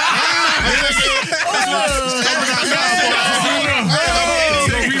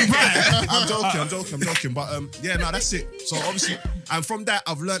joking. But yeah, no, that's it. So obviously, and from that,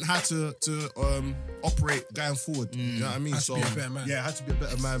 I've learned how to operate going forward. You know what I mean? Has to be a better man. Yeah, I had to be a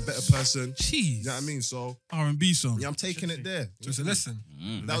better man, better person. Jeez. You know what I mean? So R&B song. yeah, I'm taking it there. So it's a lesson.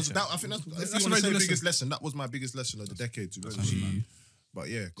 That was that. I think that's That's if you a want to very say good biggest lesson. That was my biggest lesson of the decade. To be honest, but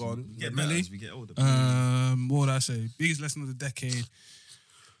yeah, go on. Get better as we get older. What would I say? Biggest lesson of the decade.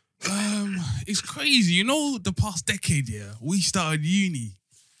 It's crazy. You know, the past decade, we started uni.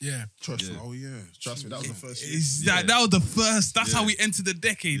 Yeah. Trust me. Oh yeah. Trust me. That was the first year. It's that was the first. That's how we entered the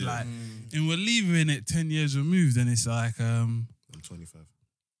decade. Like, and we're leaving it 10 years removed, and it's like, I'm 25.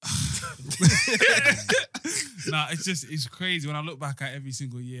 nah, it's crazy when I look back at every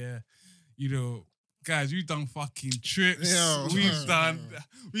single year. You know, guys, we've done fucking trips. Yeah.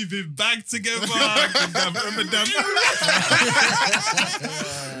 We've been back together.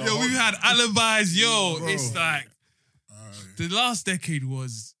 Yo, we've had alibis. Yo, it's like the last decade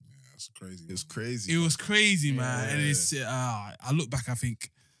was. That's crazy. It's crazy. It was crazy, man. And it's I look back, I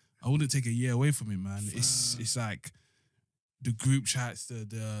think I wouldn't take a year away from it, man. It's like the group chats,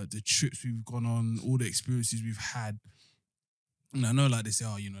 the trips we've gone on, all the experiences we've had. And I know, like they say,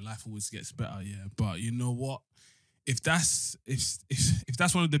 life always gets better, yeah. But you know what? if that's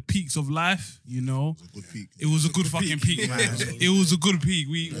one of the peaks of life, you know, It was a good peak. it was a good fucking peak, man. It was a good peak.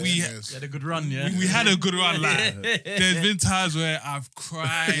 We had a good run, yeah. we had a good run. Like, there's been times where I've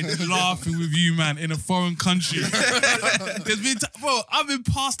cried laughing with you, man, in a foreign country. There's been, bro, I've been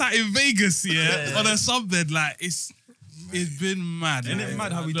passed out in Vegas, on a sunbed. Like, it's been mad. Isn't like, it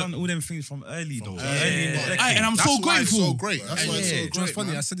mad how we done all them things from early though? And I'm That's so why it's grateful. so great. That's why it's so Do you know great. what's funny?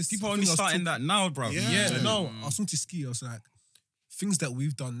 man. I said this. People are thing only I was starting that now, bro. Yeah. No, I was talking to Ski. I was like, things that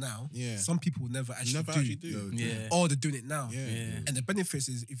we've done now, Yeah. some people will never actually Never do. actually do. Yeah. Or they're doing it now. Yeah. And the benefits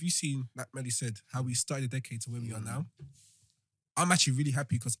is, if you've seen, like Melly said, how we started the decade to where we are now, I'm actually really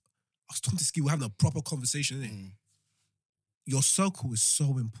happy because I was talking to Ski, we're having a proper conversation, innit? Your circle is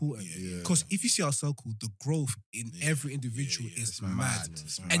so important. Yeah. Because if you see our circle, the growth in every individual is It's mad.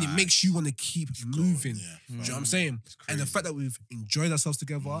 It's And it mad. makes you want to keep moving. Yeah. Do you know what I'm saying? And the fact that we've enjoyed ourselves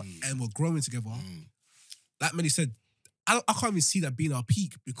together and we're growing together, like Melly said, I can't even see that being our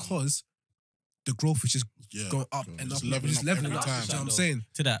peak because the growth is just Yeah. going up and Just up, leveling just up leveling every up. time. Do you know what I'm saying?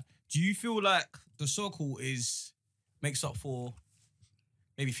 To that, do you feel like the circle makes up for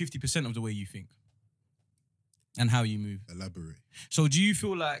maybe 50% of the way you think and how you move? Elaborate. So do you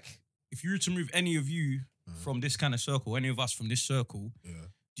feel like if you were to move any of you from this kind of circle, any of us from this circle, Yeah.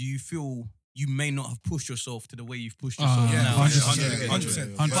 do you feel you may not have pushed yourself to the way you've pushed yourself yeah, now?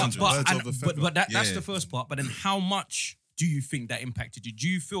 100%. 100%. Birds of a feather. That's the first part. But then how much do you think that impacted you? Do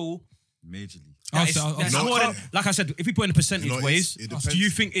you feel Majorly. I'll that say- I'll- that's No, more it than, like I said, if we put in percentage You know, ways, it do depends. you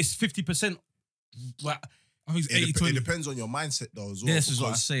think it's 50%? Well, I think it's It 80-20. depends on your mindset though as well. this is what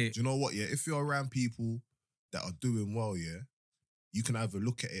I because, say. Do you know what? Yeah, if you're around people that are doing well, yeah, you can either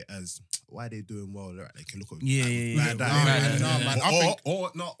look at it as why they doing well. They can look at it Yeah, like, yeah, like yeah. that. No, man. I think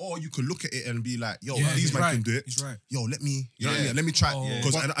Or you can look at it and be like, yo, Yeah, these he's man right. can do it. He's right. Yo, let me, you know what I Yeah. mean? Let me try. Oh.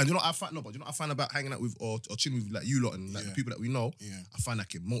 Because and you know what I find, but you know what I find about hanging out with or chilling with like you lot and like the Yeah. people that we know. Yeah. I find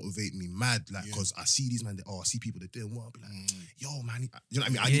like it motivate me mad, like Yeah. because I see these man. I see people that doing well. I'll be like, yo, man, you know what I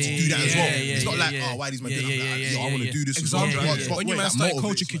mean? I need to do that as well. yeah, It's not like, yeah. oh, why these man Yeah, doing? yeah, I'm like, yeah, yo, I yeah, want to yeah. do this as well. Example, But when you wait, man that started motivates,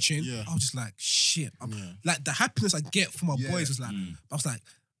 Culture like, Kitchen, Yeah. I was just like, shit. Yeah. Like the happiness I get from my Yeah. boys was like, I was like,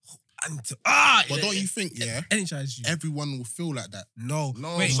 and But don't you think, energize you. everyone will feel like that? No,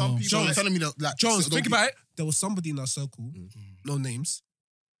 No, wait, some people- So Jones, you're telling me that, like, Jones, so think don't about it. There was somebody in our circle, no names,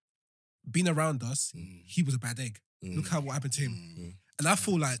 being around us. He was a bad egg. Look how what happened to him. And I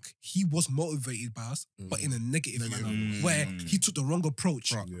feel like he was motivated by us, but in a negative manner, where he took the wrong approach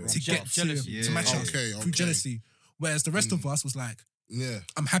to get Jealousy. to match us Okay, through okay. jealousy. Whereas the rest of us was like, yeah.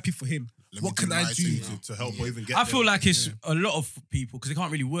 I'm happy for him. Let me What do can I my do? thing. To help or even get I feel there. like it's a lot of people because they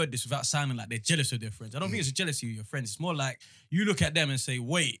can't really word this without sounding like they're jealous of their friends. I don't think it's a jealousy of your friends. It's more like you look at them and say,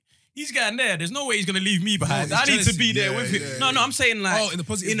 "Wait, he's getting there. There's no way he's gonna leave me behind. No, it's I need to jealousy. be there Yeah, with him." yeah, No, I'm saying like Oh, in a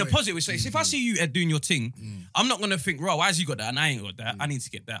positive way. positive way. So if I see you Ed doing your thing, I'm not gonna think, "Raw, why has he got that and I ain't got that? I need to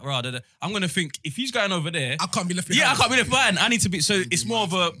get that." Rather, I'm gonna think if he's going over there, I can't be left behind. yeah, I can't be left behind. I need to be. So it's more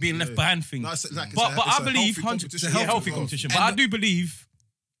of a being left behind thing. No, it's like- it's But a- but it's I a believe healthy 100 competition. yeah, healthy Yeah. competition. And But I do believe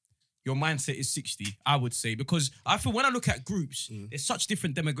your mindset is 60, I would say, because I feel when I look at groups, there's such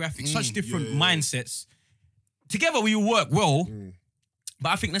different demographics, such different mindsets. Together we all work well, but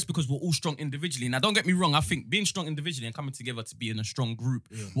I think that's because we're all strong individually. Now, don't get me wrong, I think being strong individually and coming together to be in a strong group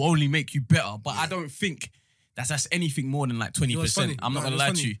will only make you better. But I don't think that's anything more than like 20%. You know what's funny? I'm not No, gonna it's lie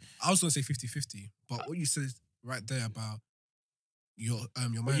funny. to you. I was gonna say 50-50, but what you said right there about your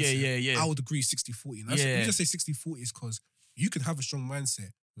mindset, yeah. I would agree 60-40. And Yeah. we just say 60-40 is because you can have a strong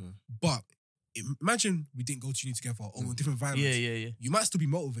mindset, but imagine we didn't go to uni together or in different environments. Yeah. You might still be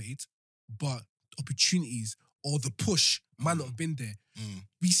motivated, but opportunities or the push might not have been there.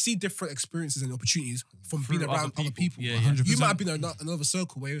 We see different experiences and opportunities from Through being around other other people. people. Yeah, You might have been in another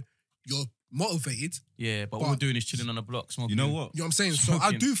circle where you're motivated. Yeah, but all we're doing is chilling on the block, smoking. You know what? You know what I'm saying? So I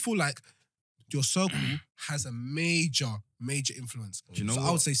Smoking. do feel like your circle has a major influence. Do you know so I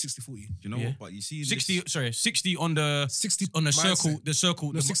what? would say 60-40. Do you know Yeah. what? But you see, in 60 on the 60 on the mindset. circle, the circle,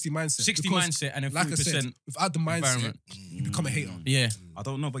 No, the 60 mindset. 60 Because, mindset and then like I 40%. said, without the mindset, environment. you become a hater. Yeah. I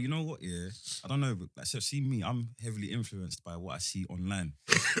don't know, but you know what? Yeah, I don't know. But like, so see me, I'm heavily influenced by what I see online.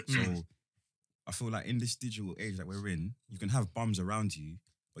 So I feel like in this digital age that we're in, you can have bums around you,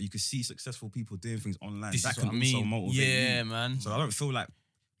 but you can see successful people doing things online. This that is can what I also mean. motivate Yeah, you. man. So I don't feel like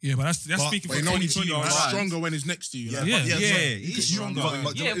Yeah, but that's speaking But for you know, 2020, you're right? stronger when it's next to you. Like, Yeah. he's you stronger.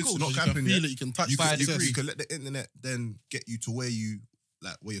 But Yeah, of it's course. not you can capping feel yet. it, you can touch You it. you can let the internet then get you to where you're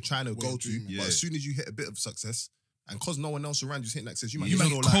trying to go to. dreaming. But as soon as you hit a bit of success, and because no one else around you's hitting that success, you might You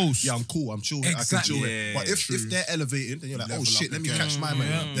feel might like, coast. yeah, I'm cool, I'm chill, here, I can Exactly. chill. here. Yeah, But if true. they're elevating, then you're like, oh Level shit, up let me again. catch my man.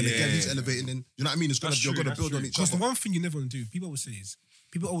 Yeah. Then again, Yeah. he's elevating. Then you know what I mean? It's gonna That's you're true, gonna that's build on true. each Because other. the one thing you never want to do, people always say is,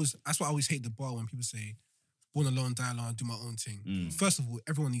 that's why I always hate the bar when people say, born alone, die alone, do my own thing. First of all,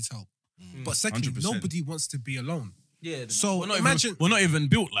 everyone needs help. But secondly, 100%. nobody wants to be alone. Yeah. So we're not imagine, we're not even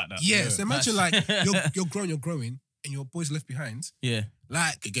built like that. yeah. So imagine like you're growing, and your boy's left behind. Yeah.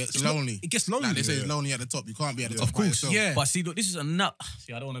 Like It gets lonely. It gets lonely. Like they say, it's lonely at the top. You can't be at the top Of by course, yourself. yeah. But see, look, this is another.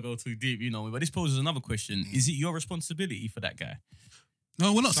 See, I don't want to go too deep, you know, but this poses another question: Is it your responsibility for that guy?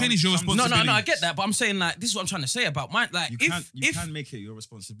 No, we're not saying it's your No, responsibility. I get that, but I'm saying like this is what I'm trying to say about mine. Like, You if can make it your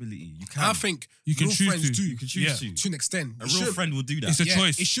responsibility. You can. I think You can real choose friends to. do. You can choose Yeah. to. To an extent. A It real should- friend will do that. It's a yeah,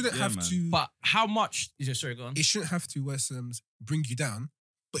 choice. It shouldn't Yeah, have man. to. but how much is your sorry? Go on. It shouldn't have to bring you down.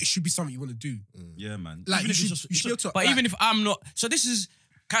 But it should be something you want to do. Yeah, man. Like Even you if should, it's just- you should be able to. But like, even if I'm not, so this is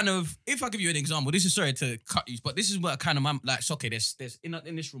kind of, if I give you an example, this is sorry to cut you, but this is what kind of like, so okay, there's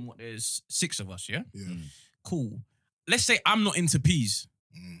in this room, what there's 6 of us, yeah, Yeah. cool. Let's say I'm not into peas.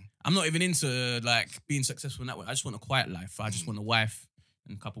 Mm. I'm not even into like being successful in that way. I just want a quiet life. I just want a wife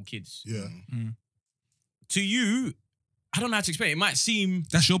and a couple kids. Yeah. To you, I don't know how to explain it. It might seem,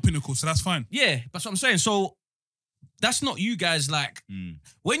 That's your pinnacle, so that's fine. yeah, that's what I'm saying. So that's not you guys like,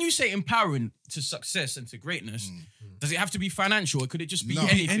 when you say empowering to success and to greatness, does it have to be financial or could it just be No,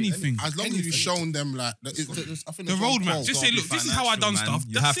 anything. As long as you've shown them, like, I think The there's one roadmap. quote. Just say, look, this is how I done stuff.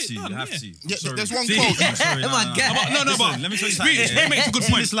 You That's have it, to. done, You have yeah. to. Yeah, Sorry. there's one See? quote. Sorry, Oh my God. No, Listen, but let me tell you SB something. makes a good In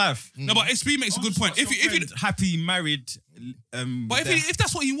point. this life. No, but SB makes a good point. If you, happy married, but if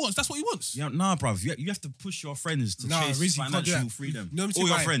that's what he wants, that's what he wants. yeah, nah, bruv. You have to push your friends to Nah, chase Rizzy, you can't do financial that. freedom. Let me tell All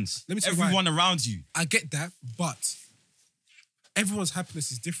you your why. friends, Let me tell you everyone around you. I get that, but everyone's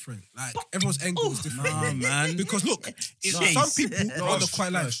happiness is different. Like everyone's angle is different. Nah, man. Because look, Jeez. some people No, rather it's,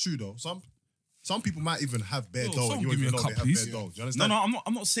 quiet no, life. it's true though. Some people might even have bare Yo, dough someone and you give don't me even a know cup, they have please. bare dough. Do you No, understand? no,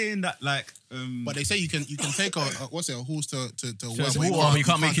 I'm not saying that like. But they say you can take a what's it, a horse to It's where water, but you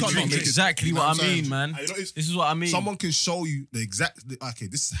can't make it can't drink. drink. Exactly You know what I I'm saying? mean, man. And you know, it's- This is what I mean. Someone can show you the exact. Okay,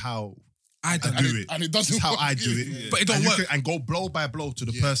 this is how I I don't do know. it. and it This doesn't is how work. I do it. Yeah. But it don't and you work. can- and go blow by blow to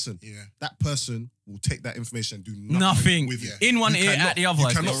the Yeah, person. yeah. That person will take that information and do nothing, Nothing. with it. In one You ear, cannot- out the other. You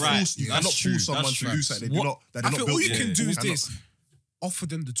I cannot think. Right. force. You That's cannot true. force someone That's to true. do something. They're What- not. They're I not feel built all you for can it. do is You cannot- this: offer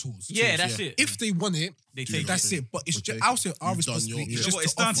them the tools. Yeah, that's it. If they want it, They take that's it. it. But it's We'll just take our it. our You've done responsibility. your- is Yeah. just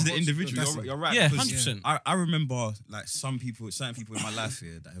It's to down to offer. the individual. That's You're, it. you're right. Yeah, because 100%. I remember like certain people in my life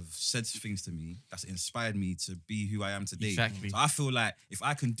here that have said things to me that's inspired me to be who I am today. Exactly. So I feel like if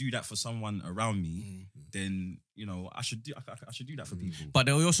I can do that for someone around me, then you know I should do that for people. But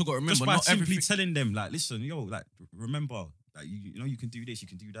they also got to remember, Just by not simply everything. telling them like, listen, yo, like remember that you know you can do this, you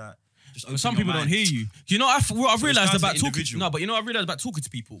can do that. Just But some open people your don't hear mind. you. You know, what I've So it's realized down to about the talking. individual. No, but you know, what I've realized about talking to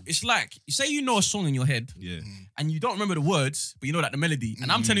people. It's like you say you know a song in your head, Yeah. and you don't remember the words, but you know like the melody.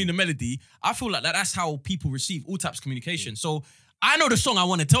 And I'm telling you the melody. I feel like that's how people receive all types of communication. So I know the song I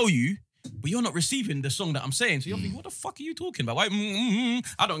want to tell you, but you're not receiving the song that I'm saying. So you're thinking, what the fuck are you talking about? Why?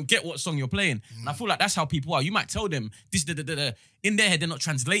 I don't get what song you're playing. And I feel like that's how people are. You might tell them this, in their head, they're not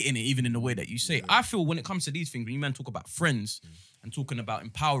translating it even in the way that you say. I feel when it comes to these things, when you men talk about friends and talking about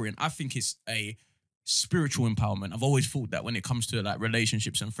empowering, I think it's a spiritual empowerment. I've always thought that when it comes to like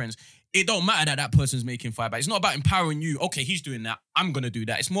relationships and friends, it don't matter that that person's making fire back. It's not about empowering you. Okay, he's doing that. I'm gonna do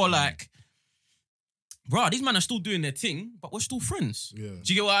that. It's more like, bro, these men are still doing their thing, but we're still friends. Yeah.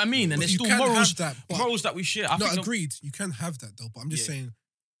 Do you get what I mean? And But there's you still can morals, have that, but- morals that we share. I No, think agreed. You can have that though, but I'm just Yeah. saying,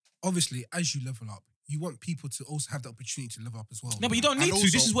 obviously, as you level up, you want people to also have the opportunity to level up as well. No, but you don't need And to.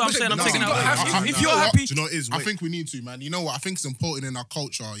 This also- is what I'm saying. I'm No, taking you out. don't have to. If No, you're no, happy, Do you know what it is? I Wait. think we need to, man. You know what? I think it's important in our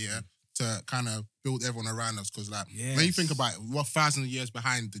culture, yeah, to kind of build everyone around us. Because, like, when you think about it, we're thousands of years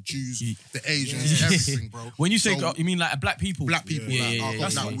behind the Jews, the Asians, everything, bro. when you say, So, you mean like black people? black people, Yeah, like, yeah, our yeah,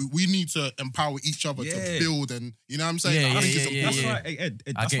 culture, yeah. like, we need to empower each other to Yeah. build, and you know what I'm saying? Yeah, Like, I yeah, think it's yeah, important. That's yeah. why, Ed,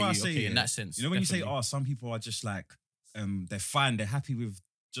 I that's get why I you. say Okay, yeah, in that sense, You know when you say, definitely. oh, some people are just like, they're fine, they're happy with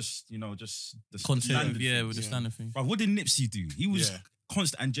just the Content, standard yeah, things. with the standard thing. Bro, what did Nipsey do? He was Yeah.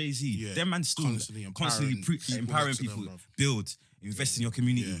 constant, and Jay-Z. Yeah. Them man still Constantly constantly empowering people empowering next to them, people, bruv. build, invest in your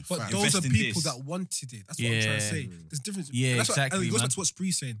community. Yeah. But Fact. those invest are in people this. that wanted it. That's what I'm trying to say. Yeah. There's a difference. Yeah, And that's exactly, What, and it goes man. back to what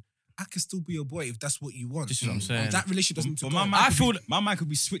Spree's saying. I can still be your boy if that's what you want. This is what I'm saying. That relationship doesn't need to But go. my I mind, feel my mind could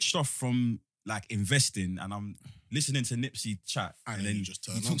be switched off from like investing, and I'm listening to Nipsey chat, And and then then you just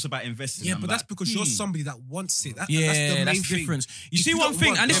turn he on. talks about investing. Yeah, and but I'm that's like, because you're somebody that wants it. That's Yeah, the that's main the thing. difference. You If see you one don't thing,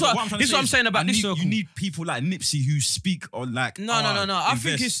 want and this is that- what trying to this is say what I'm is saying about I this need- circle. You need people like Nipsey who speak on like No. I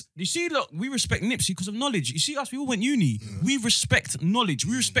think invest. it's, you see, look, we respect Nipsey because of knowledge. You see us, we all went uni. We respect knowledge.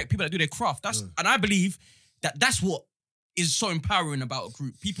 We respect people that do their craft. And I believe that that's what is so empowering about a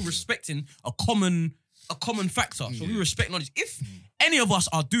group. People respecting a common factor. So we respect knowledge. If any of us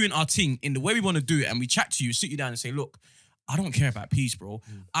are doing our thing in the way we want to do it and we chat to you, sit you down and say, look, I don't care about peace, bro.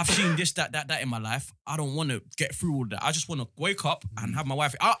 I've seen this, that in my life. I don't want to get through all that. I just want to wake up and have my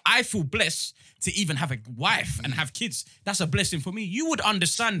wife. I feel blessed to even have a wife and have kids. That's a blessing for me. You would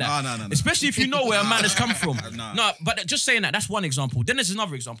understand that. No. Especially if you know where a man has come from. Nah. No, but just saying that's one example. Then there's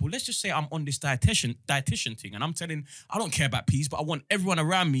another example. Let's just say I'm on this dietitian thing and I'm telling, I don't care about peace, but I want everyone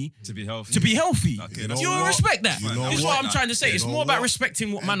around me To be healthy. to be healthy. Okay, You that's know You what? respect that. You know This is what? what I'm trying to say. You It's know more about what?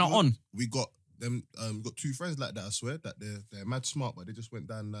 respecting what man are on. We got them. Got two friends like that. I swear that they're mad smart, but they just went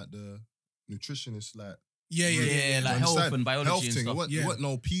down like the nutritionist like. Yeah. Like health understand? and biology health and thing. stuff. What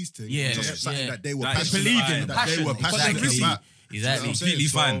no peace thing. Yeah. Just something Yeah. that they were That passionate believe about, in, that they were passion. passionate Exactly. about. Exactly. You know what I'm saying? Completely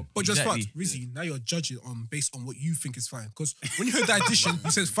fine. But just Exactly. fact, Rizzy, now you're judging on based on what you think is fine. Because when you heard dietitian, you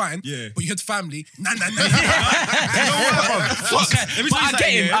said fine. Yeah. But you heard family. Nah. But I get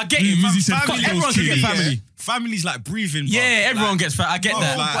him. I get him. Rizzy said, Fuck, "Fuck everyone those can get kids." family. Family's like breathing. bro. Yeah, everyone gets fat. I get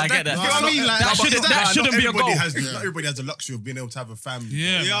that. like, I get that. you know what I mean? Like, That shouldn't be a goal. Not everybody has the luxury of being able to have a family.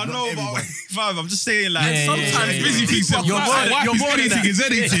 Yeah. Yeah, I Not know, everyone. but fam, I'm just saying, like, Yeah, sometimes yeah, Rizzy thinks that You're more than anything that. is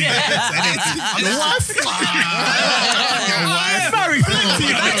anything. Your wife. Very plenty.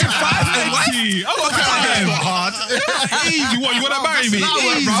 Easy. I'm not hard. Easy. What? You want to marry me?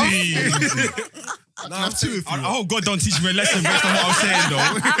 Easy. I have two if you I hope God don't teach me a lesson based on what I'm saying, though.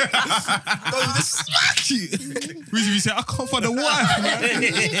 Rizzy said, I can't find a wife, man.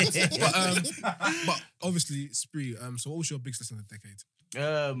 But obviously, Spree, so what was your biggest lesson of the decade?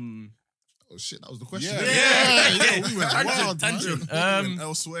 Oh shit, that was the question. Yeah. We went wild, Tangent. man. We went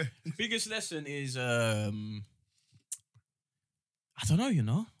elsewhere. Biggest lesson is I don't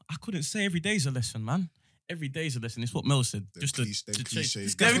know. I couldn't say every day's a lesson, man. Every day's a lesson. It's what Mel said. Just to Them change.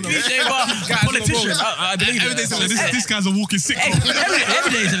 cliches. They're cliche, but a politician. I believe Every it. day's a lesson. This guy's a walking sick.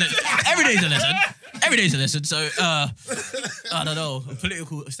 Every day's a lesson. Every day's a lesson. Every day's a lesson. So I don't know. A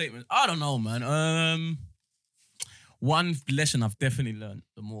political statement. I don't know, man. One lesson I've definitely learned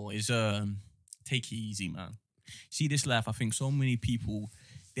the more is take it easy, man. See this life. I think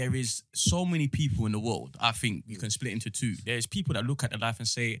there is so many people in the world. I think you can split into two. There's people that look at the life and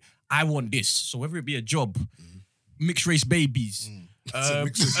say, I want this. So whether it be a job, mixed race babies.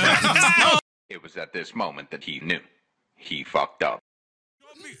 It was at this moment that he knew. He fucked up.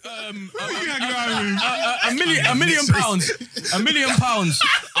 a million pounds. $1 million. I'm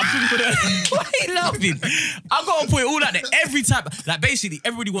thinking for the. Why are you laughing? I gotta put it all out there every time. Like basically,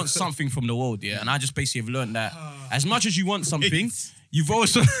 everybody wants something from the world, yeah. And I just basically have learned that as much as you want something, you've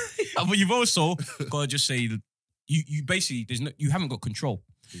also gotta just say you basically you haven't got control.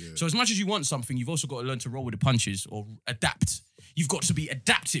 Yeah. So as much as you want something, you've also got to learn to roll with the punches or adapt. You've got to be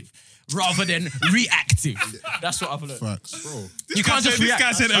adaptive rather than reactive. That's what I've learned. Facts. Bro. You can't just react. This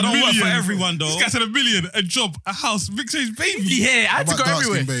guy said I a don't work million for everyone, though. This guy said $1 million, a job, a house, mixed race baby. Yeah, I had to What go about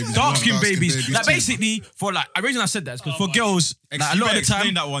everywhere. dark-skinned babies? Dark skin What about dark-skinned babies. babies Like too? basically, for like, the reason I said that is because for girls, like a lot of the Explain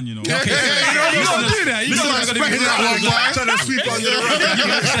time. that one, you know. Okay. You gotta do that. You gotta Explain that one, boy. Trying to sweep under the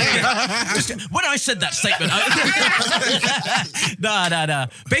rug. When I said that statement, nah.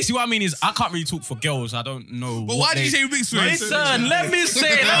 Basically, what I mean is, I can't really talk for girls. I don't know. But why did you say mixed race? Listen, let me say.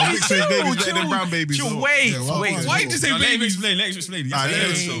 Mixed race babies better than brown babies, Chill, though. wait. Why did you say Let him baby? explain. Let him explain. Alright, let him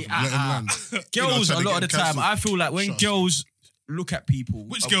Yeah. explain. Let him land. Girls, trying a to lot of get the him time, cancelled. I feel like when Shush. girls look at people.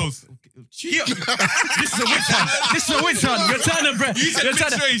 Which girls? Yeah. This is a witch hunt. This is a witch hunt. You're trying to. You said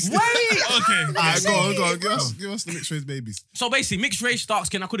mixed race. Wait. Okay. Alright, go on. Give us the mixed race babies. So basically, mixed race, dark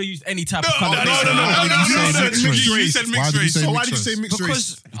skin. I could have used any type of No. colour. You said mixed You race. said Why mixed did you race. say So why mixed did you say race? mixed race?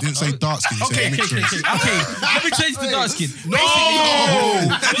 Because You didn't say dark skin, you okay, said mixed race. let me change to dark skin.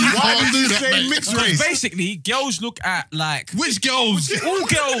 Why did you say mixed race? Basically, girls look at like Which girls? all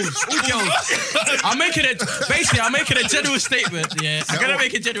girls. I'm making a general statement. Yeah, I'm gonna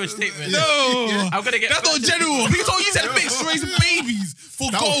make a general statement. No. I'm gonna get. That's not general. Because you said mixed race babies for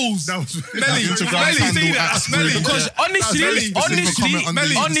goals. That was Melly, Instagram Melly, handle say at that. Asprey. Melly. Because honestly, comment on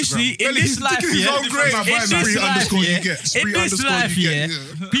the honestly, in this life, yeah, in this life, yeah,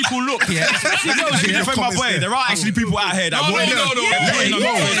 people look, yeah, especially girls, Let me yeah. defend my boy. There are actually people out here that No. want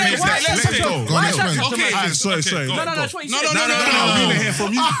Sorry. No, that's what he said. No.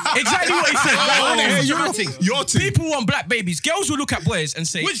 Exactly what he said. Your team. People want black babies. Girls will look at boys and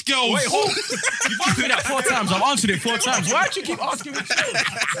say, Which girls? Wait, hold. You've asked me that 4 times. I've answered it 4 times. Why do you keep asking me? Let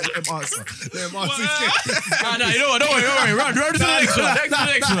him answer. No, you know what? Don't worry. Run to the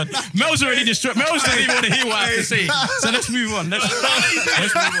next one. Mel's already distraught. Mel's doesn't even want to hear what I have to say. So let's move on. Let's move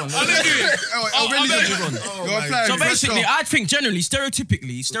on. So basically, I think generally,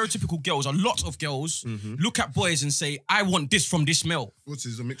 stereotypical girls, a lot of girls look at boys and say, I want this from this male. What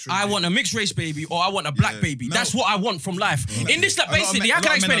is a mixed race? I want a mixed race baby or I want a black baby. That's what I want from life. In this, like, basically, how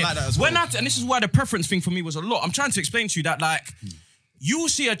can I explain it? that as well. and this is why the preference thing for me was a lot. I'm trying to explain to you that like you will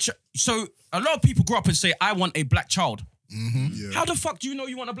see so a lot of people grow up and say I want a black child. Yeah. How the fuck do you know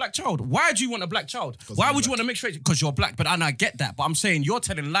you want a black child? Why do you want a black child? Why would you want a mixed race? Because you're black. But and I get that. But I'm saying you're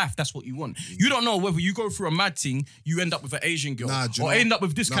telling life that's what you want. You don't know whether you go through a mad thing, you end up with an Asian girl, or end up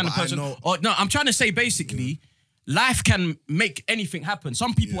with this kind of person. Or no, I'm trying to say basically, life can make anything happen.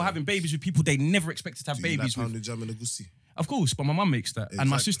 Some people are having babies with people they never expected to have babies with. Pounded jam and a goosey. Of course, but my mum makes that, and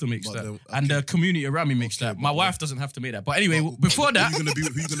my sister makes But that, then- and the community around me makes that. My wife doesn't have to make that. But anyway, before that, who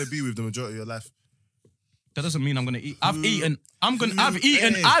you gonna be with the majority of your life? that doesn't mean I'm gonna eat. I've eaten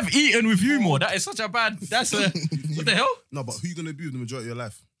with you more. That is such a bad. That's a what the hell? No, but who you gonna be with the majority of your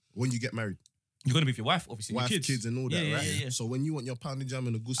life when you get married? You're gonna be with your wife, obviously. Wife, your kids, and all that, Yeah, right? yeah. So when you want your pounded jam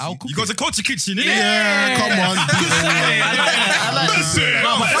and a goosey, I'll cook You go to Culture Kitchen, innit? yeah, come on.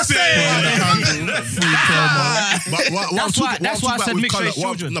 That's why I said mixed race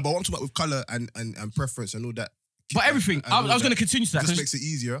children. No, but what I'm talking about with colour and preference and all that. But everything, and I all was going to that continue to that. just 'cause- makes it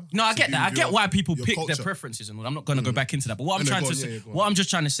easier. No, I to get be that. I with get your- why people your pick their culture. preferences and all. I'm not going to go back into that. But what I'm No, trying go to on, say, yeah, go on. what I'm just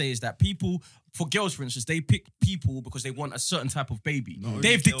trying to say is that people, for girls, for instance, they pick people because they want a certain type of baby.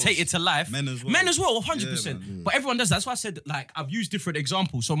 They've girls. dictated to life. Men as well. Men as well, 100%. Yeah, man. But everyone does that. That's why I said, like, I've used different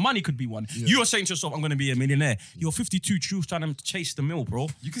examples. So money could be one. You are saying to yourself, I'm going to be a millionaire. You're 52, truth trying to chase the mill, bro.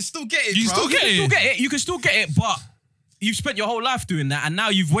 You can still get it, You bro. still get it. You can still get it, but you've spent your whole life doing that, and now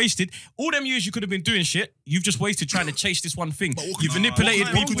you've wasted all them years you could have been doing shit. You've just wasted trying to chase this one thing. You've manipulated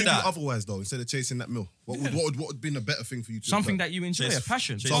what What kind could people. you do that? otherwise though? Instead of chasing that mill, what would have been a better thing for you to Something have that you enjoy, Chase- a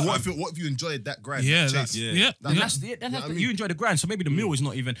passion. chase- done? So what if you enjoyed that grind? Yeah, that that's, chase? yeah. That- And that's You know what I mean? you enjoy the grind, so maybe the meal is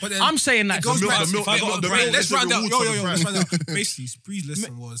not even. But then I'm saying that it goes the back milk- to the if I milk- got a the grind. milk Let's is the round out. reward for the Let's grind. round out. Basically, Spree's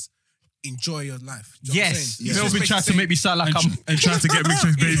lesson was enjoy your life. Do you know what I'm yes, saying? Yes. Melvin Just tried to make me sound like I'm. And trying to get mixed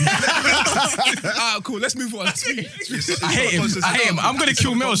race baby. Ah, cool. Let's move on. I hate him. I'm gonna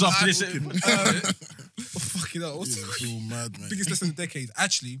kill Mills after this. Fucking hell. What's It's all mad, man. biggest lesson of the decades?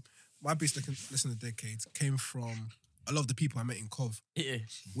 Actually, my biggest lesson of the decades came from a lot of the people I met in Cov, Yeah.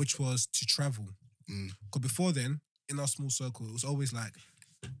 which was to travel. Because before then, in our small circle, it was always like,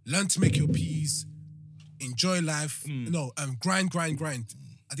 learn to make your peas, enjoy life. No, grind.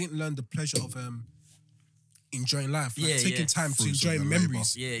 I didn't learn the pleasure of enjoying life, like Yeah, taking yeah. time to Fruits of enjoy your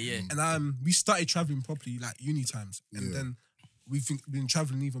memories. Yeah. And we started traveling properly like uni times, and Yeah. then we've been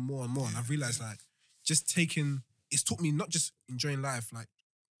traveling even more and more. And I've realized like it's taught me not just enjoying life like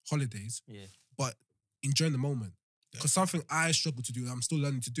holidays, Yeah. but enjoying the moment. Because something I struggle to do, I'm still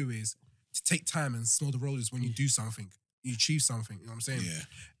learning to do, is to take time and smell the roses when you do something, you achieve something. You know what I'm saying? Yeah.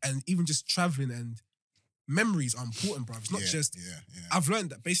 And even just traveling and memories are important, bro. It's not just. Yeah. I've learned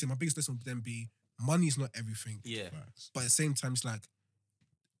that basically my biggest lesson would then be money is not everything. Yeah. But at the same time, it's like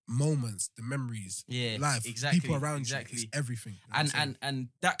moments, the memories, Yeah, life, exactly, people around exactly. you, it's everything. You know what I'm saying? And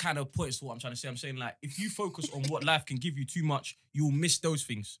that kind of points to what I'm trying to say. I'm saying like if you focus on what life can give you too much, you'll miss those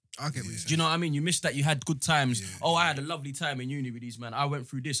things. I get what you're Do saying. you know what I mean? You miss that you had good times. Oh, I had a lovely time in uni with these man. I went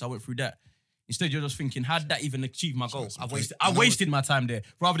through this, I went through that. Instead, you're just thinking, how did that even achieve my goal? I wasted my time there,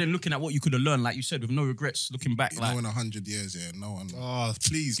 rather than looking at what you could have learned, like you said, with no regrets, looking back. You Like, know, in 100 years, no one. Oh,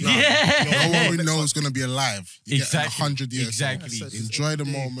 please, no. Yeah. No one we know is gonna be alive. You get Exactly. 100 years. Exactly. So enjoy the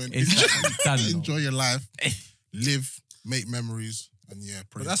moment. Exactly. Done, though. Enjoy your life. Live. Make memories. And yeah,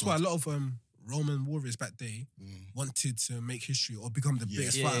 But that's why a lot of Roman warriors back then wanted to make history or become the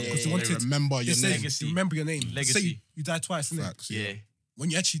biggest Yeah, fighter, yeah, because they yeah. wanted remember they your say, name. Legacy. remember your name. Legacy. Say you die twice, innit? Facts, yeah. When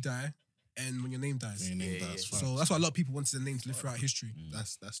you actually die and when your name dies. Your name Yeah, dies, So facts. that's why a lot of people wanted the name to live throughout history.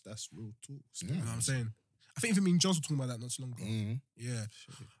 That's real talk. You know what I'm saying? I think even me and Jones were talking about that not too long ago. Mhm. Yeah.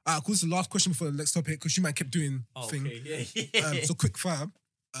 Cool. This is the last question before the next topic, because you man kept doing thing. Okay. Yeah. So quick fire.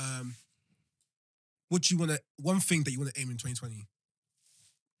 What do you want to? One thing that you want to aim in 2020.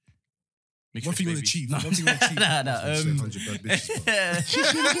 One thing you want to achieve. One thing you want to achieve. I said 100 bad bitches,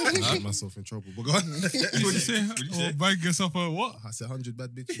 but I had myself in trouble. But go on. What did you say? Oh, bang yourself a what? I said 100 bad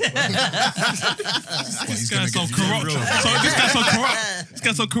bitches. This guy's so corrupt. This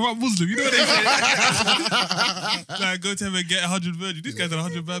guy's so corrupt Muslim. You know what they say? Like, go to him and get 100 virgins. This guy's on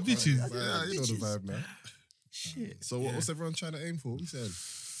 100 bad bitches. Yeah, you know the vibe, man. Shit. So what's everyone trying to aim for? We said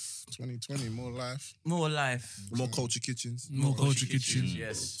 2020, more life. More life. more culture kitchens. More culture kitchens.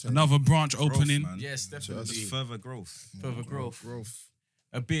 Yes. Another branch Growth, opening. man. Yes, definitely. Just further growth. Further growth. Growth.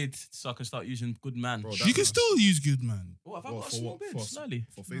 A bid so I can start using good man. Bro, You can still use good man. Oh, have I What, got a for small what? bid? For- Slightly.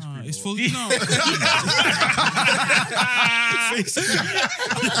 For face Nah, cream. it's or for no.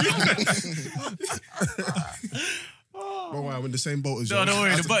 Bro, worry, I'm in the same boat as you. No, don't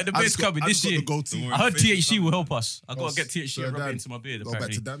worry. I The just- the I beard's just got- coming I this just got year. the goatee. I heard THC will help us. I gotta Oh, get THC and rub Dan, it into my beard. Go back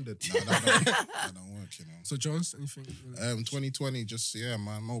Apparently. to Dan then. That don't work, you know. So Jones, anything? 2020, just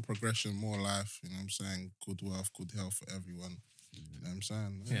man, more progression, more life. You know what I'm saying? Good wealth, good health for everyone. You know what I'm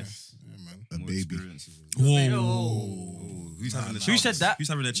saying? Yes. Yeah, man. A More baby. experiences. Whoa. Who's having a Who child? said that? Who's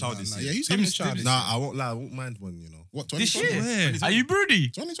having a child Nah, this nah, year? yeah, he's having a child. Nah, I won't lie. I won't mind one. You know. What, This 2020? year? Are you broody?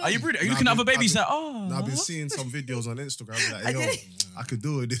 2020. Are you broody? Are you Nah, looking I've at other been- babies I've like, oh? Now I've been seeing some videos on Instagram. Like, yo, I could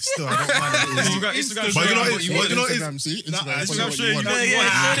do with this still. I don't mind. Instagram. But you know, what you want Instagram, see? Nah, Instagram, Instagram what show you you want. know-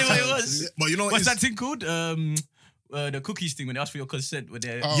 Yeah, you know what it was. But you know, What's it's- that thing called? The cookies thing when they ask for your consent. When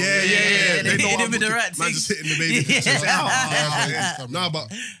they Oh, Yeah. They They know hit I'm him with the looking- rat Man thing. just hitting the baby. Yeah. So it's like, Yeah. Nah,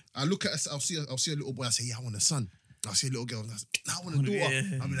 but I look at, I'll see a little boy. I say, yeah, I want a son. I'll see a little girl. And I say, nah, I want a daughter. Yeah.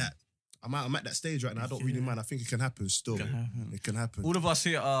 I'll be like, I'm at that stage right now. I don't really mind. I think it can happen still. It can happen. All of us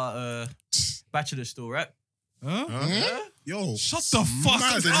here are bachelors still, right? Yo, Shut the fuck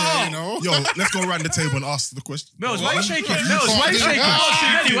Mad up. in here, you know? yo, let's go around the table and ask the question. Mills, why are you shaking? Mills, why are you shaking?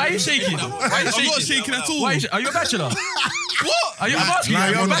 Melly, why are you shaking? Why are you I'm not shaking? shaking at all. Why are you a bachelor? What? Are you? I'm asking you. Are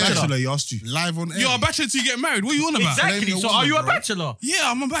Live you a on the bachelor? bachelor, he asked you. Live on air. You're a bachelor till you get married. What are you on about? Exactly. Blame So your are you a woman, bro. bachelor? Yeah,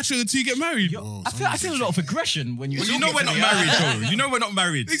 I'm a bachelor till you get married. I feel a lot of aggression when you. You know we're not married, though. You know we're not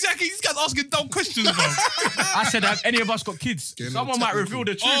married. Exactly. These guys asking dumb questions, bro. I said, have any of us got kids? Getting Someone all might technical.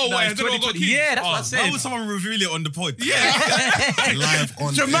 reveal the truth. Oh, now. wait, It's they don't got 2020. kids? Yeah, that's what I How said. would someone reveal it on the pod? Yeah. Live on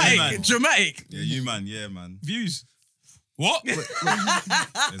air. Dramatic, dramatic Yeah, you man. Yeah, man. views. What? There's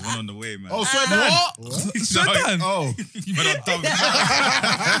one on the way, man. Oh, swear down. What? So Dan? Oh, you better dumb.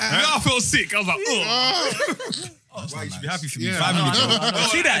 I felt sick. I was like, oh. Why you should be happy for me? Yeah. Family, bro.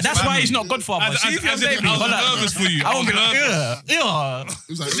 See that? That's why he's not Godfather. See if you're As in, baby. I was hold on. nervous for you. I won't be like, nervous. yeah.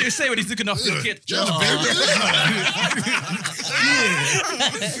 was like, Just say when he's looking after the kid. the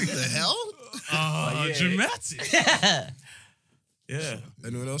hell? Oh, yeah. dramatic. Yeah.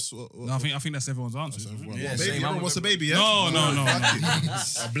 Anyone else? No, I think that's everyone's answer. Yeah, Baby, same. everyone wants a baby, yeah? No.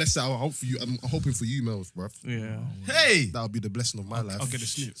 I bless that. I hope for you. I'm hoping for you, Mels, bruv. Yeah. Hey. That'll be the blessing of my life. I'll get a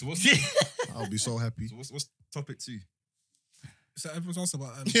snip. So what's I'll be so happy. what's topic 2? So everyone's answer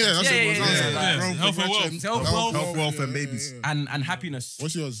about Yeah, that's Yeah, everyone's yeah, answer. yeah. Like, Yeah. growth, Health and progression. wealth. Health, wealth, Health, wealth, and Yeah, babies. yeah. and happiness.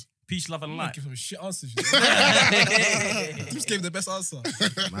 What's yours? Peace, love, and light. Give some shit answers. You just gave the best answer.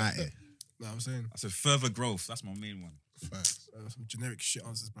 My No, I'm saying I said further growth. That's my main one. Facts. some generic shit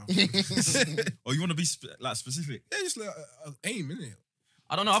answers, bro. Oh, you want to be specific? Yeah, just like aim, innit?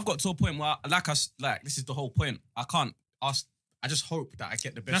 I don't know. I've got to a point where, this is the whole point. I can't ask. I just hope that I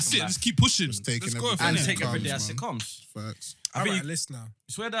get the best. That's from it. life. Just keep pushing. Just taking Let's go, everything. and innit? take every day comes, as it man. comes. Facts. I think write you- a list now.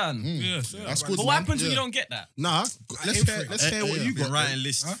 Swear down. Yeah, That's good. But what man. happens when Yeah. you don't get that? Nah, let's aim for hear. it. Let's hear what Yeah. you Been got. writing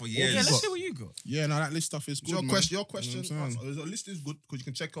lists Huh? for Yeah, years. let's see what you got. Yeah, no, that list stuff is good. Your man. question. Your You know question. what I'm saying? The list is good because you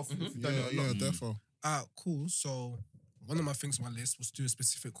can check off. If you've done Yeah, it or not. therefore. Cool. So one of my things on my list was to do a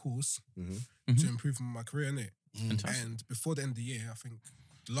specific course Mhm. to improve my career, innit? Fantastic. And before the end of the year, I think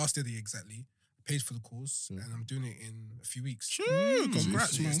the last day of the year exactly, I paid for the course and I'm doing it in a few weeks.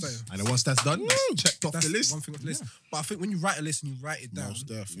 Congrats, Yeah, man. so And then once that's done, that's checked off that's the list. one thing off the list. But I think when you write a list and you write it down, Most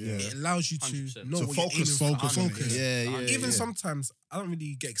def, yeah. it allows you to 100%. know To what focus, you're aiming for. focus on it, Focus. Yeah, Even sometimes I don't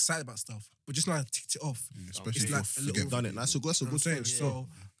really get excited about stuff, but just now I ticked it off. Especially It's if like you a little. You've done it. That's a good. That's a You know good what I'm thing. saying? So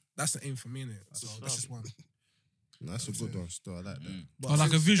that's the aim for me, innit? So that's just one. That's a good one. Still, I like that. Or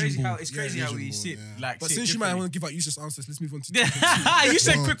like a vision Crazy how board. it's crazy Yeah, how we vision sit board, yeah. like. But sit since you might differently. want to give out useless answers, let's move on to. You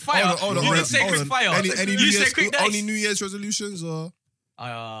said quick fire. Hold on, You hold didn't on, say hold quick on. fire. Any New You said Year's, quick only dice. New Year's resolutions or?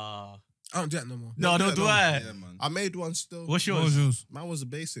 I don't do that no more. No, don't do I. Yeah, man. I made one still. What's What was yours? yours? Mine was a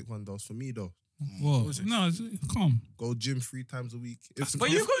basic one though. For me though, What? No, calm. go gym 3 times a week. If-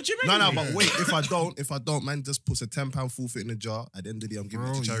 But you go to gym No, anyway. but wait. If I don't, man, just puts a £10 forfeit in the jar. At the end of the day, I'm giving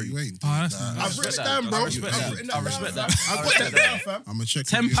it Bro, to charity. you ain't Oh, that's doing that. nice. I've written it that. down, bro. I respect that. I've written I respect down, that. fam. I've written it down, fam. I'm gonna check.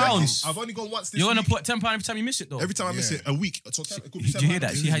 £10. with you. I've only gone once this You're gonna week. put £10 every time you miss it though. Every time I miss Yeah. it, a week. So it could be Did you hear £10.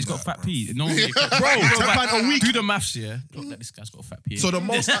 that? See how he's got a fat P? No one Bro, £10 a week. Do the maths, yeah. Look that this guy's got a fat P. So the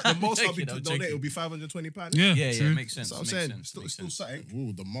most I'll be Joking, I'm donate joking. will be £520. Yeah, Yeah, true. makes sense. That's what I'm makes saying. sense, Still makes sense. something.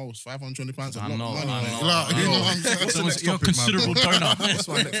 Ooh, the most £520 a I lot know, of money. I man. know, Like, I you know know. what I'm saying? What's the You're next a topic, man? considerable donor. What's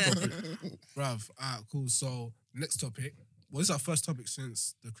my next topic? Bruv, cool. So next topic. Well, this is our first topic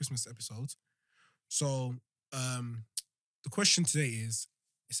since the Christmas episode. So the question today is,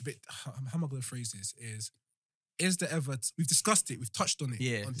 it's a bit, how am I going to phrase this? Is there ever, we've discussed it, we've touched on it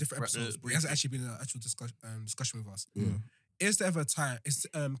Yeah, on different episodes, but it hasn't actually been an actual discussion with us. Yeah. Is there ever a time,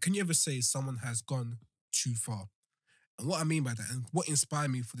 can you ever say someone has gone too far? And what I mean by that, and what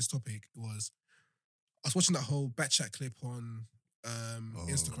inspired me for this topic was, I was watching that whole Batchat clip on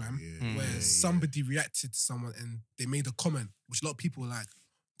Instagram where somebody reacted to someone and they made a comment, which a lot of people were like,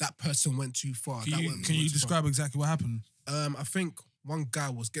 that person went too far. Can that you went can you too far. describe exactly what happened? I think one guy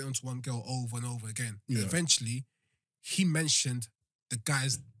was getting onto one girl over and over again. Yeah. Eventually, he mentioned the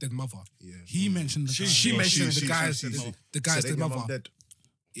guy's dead mother. Yeah. He mentioned the guy. She mentioned the guy's she. the guy's Said, dead "Ain't your mother. mum dead?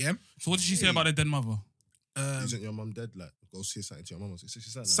 Yeah. So what did she say about her dead mother? Isn't your mum dead? Like, go say something to your mum. She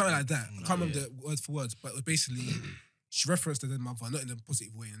said Something like that. I can't remember the word for words, but it was basically she referenced the dead mother, not in a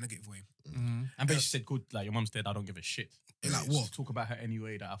positive way, in a negative way. And basically said, "Good, like your mum's dead. I don't give a shit. Like what? Talk about her any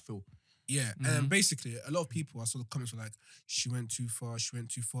way that I feel." Yeah, and basically, a lot of people, I saw the comments were like, she went too far, she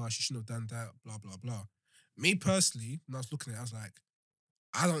shouldn't have done that, blah, blah, blah. Me personally, when I was looking at it, I was like,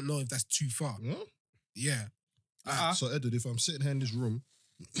 I don't know if that's too far. Yeah. So, Edward, if I'm sitting here in this room,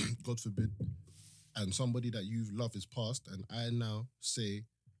 God forbid, and somebody that you love is passed, and I now say,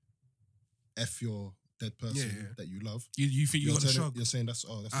 F your dead person that you love, You think you got a shrug? You're saying that's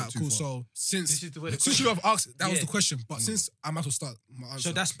not too cool. far. So, since This is the way the you have asked, that was Yeah. the question, but since I might as well start my answer.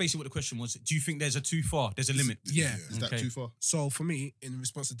 So that's basically what the question was. Do you think there's a too far? There's a limit. Yeah. Is that Okay. too far? So for me, in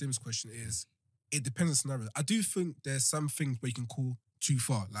response to Dim's question is, it depends on the scenario. I do think there's some things where you can call too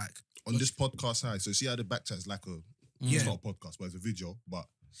far, like On this podcast high, so see how the back chat is like it's not a podcast, but it's a video, but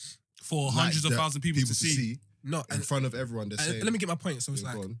For like hundreds of that thousands of people to see. no. in And, front of everyone. They're and saying, let me get my point. So it's Yeah,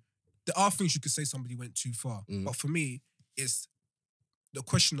 like go on. there are things you could say somebody went too far, but for me, it's the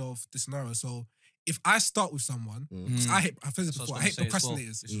question of the scenario. So if I start with someone, 'cause I've said this before, I hate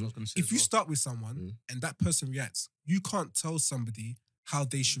procrastinators. If you start with someone and that person reacts, you can't tell somebody how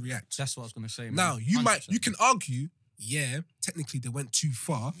they should react. That's what I was gonna say. Man. Now you 100%. can argue, yeah, technically they went too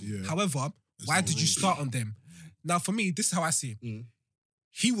far. Yeah. However, why did you start on them? Now for me, this is how I see it.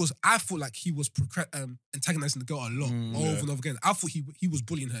 I thought like he was antagonizing the girl a lot over and over again. I thought he was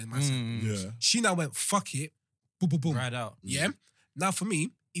bullying her in my sense. Yeah. She now went, fuck it, boom, boom, boom. Right out. Yeah. Now for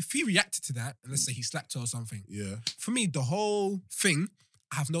me, if he reacted to that, and let's say he slapped her or something, Yeah. for me, the whole thing,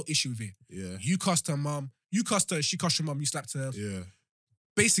 I have no issue with it. Yeah. You cussed her mum, you cussed her, she cussed your mum, you slapped her. Yeah.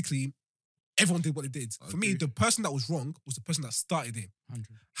 Basically, everyone did what they did. I For me, agree. the person that was wrong was the person that started it. 100.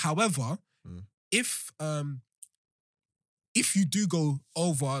 However, if you do go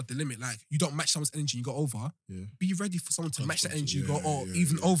over the limit, like you don't match someone's energy, you go over, be ready for someone to match that energy, you go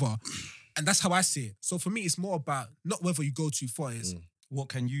even over. And that's how I see it. So for me, it's more about not whether you go too far, is What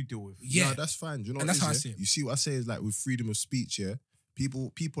can you deal with? yeah. No, that's fine. Do you know And what that's how I it is, see yeah? it. You see what I say is like with freedom of speech, yeah?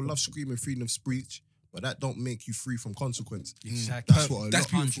 People love screaming freedom of speech, but that don't make you free from consequence. Exactly. That's what That's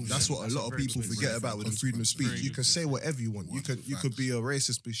beautiful. That's what a lot of people forget about with the freedom of speech. You can say whatever you want. You could be a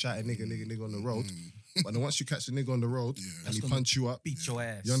racist, be shouting nigga on the road. But then once you catch the nigga on the road and he punch you up, Beat your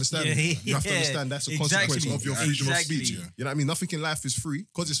ass. you understand? Yeah, You have to understand that's a consequence Exactly. of your freedom Exactly. of speech. You know what I mean? Nothing in life is free.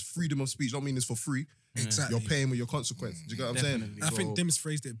 Because it's freedom of speech, don't mean it's for free. Exactly. You're paying with your consequence. Do you get what I'm saying? Definitely. I think So- Dims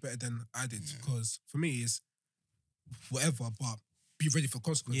phrased it better than I did because for me, it's whatever, but be ready for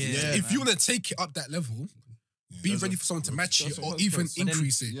consequences. Yeah, if you want to take it up that level, be ready for someone to match it that's a or even consequence. But then-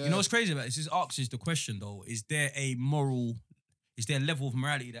 increase it. Yeah. You know what's crazy about it? This asks is the question though: is there a level of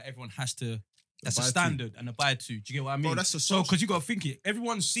morality that everyone has to? That's a Abide to. standard and abide to. Do you get what I mean? that's a so social- because you got to think it.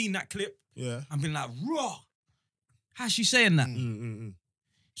 Everyone's seen that clip Yeah. and been like, "Raw, how's she saying that?"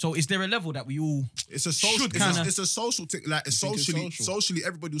 So is there a level that we all? It's a social. Should kinda- It's a social thing. Like it's think it's socially, social? socially,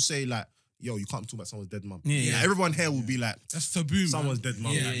 everybody will say like, "Yo, you can't talk about someone's dead mum." Yeah. Like, everyone here will be like, That's taboo, "Someone's man. dead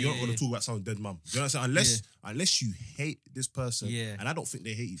mum. Yeah, Like, you're not yeah, gonna yeah. talk about someone's dead mum." Do you understand? Unless you hate this person, Yeah. and I don't think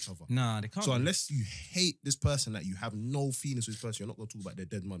they hate each other. Nah, they can't. So unless you hate this person, that you have no feelings for this person, you're not gonna talk about their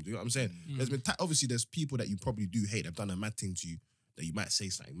dead mum. Do you know what I'm saying? There's been obviously there's people that you probably do hate. They've done a mad thing to you. That you might say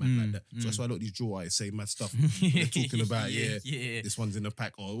something mad like that. So that's why a lot of these draw artists say mad stuff. They're talking about, Yeah. this one's in the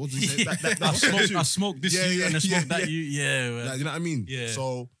pack, or what do you say? I smoked this you and I smoked that you. Yeah, man. Like, you know what I mean? Yeah.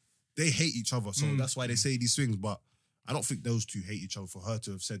 So they hate each other. So that's why they say these things. But I don't think those two hate each other for her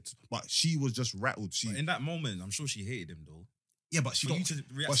to have said. But she was just rattled. But in that moment, I'm sure she hated him though. Yeah, but she For you don't. to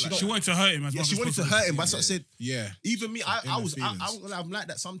react but she like don't- She wanted to hurt him as Yeah, much she as wanted to possible. hurt him. But that's what I said. Yeah. Even me, I'm feelings. like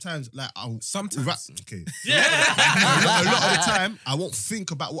that sometimes. Like Sometimes. okay. Yeah. a lot of the time, I won't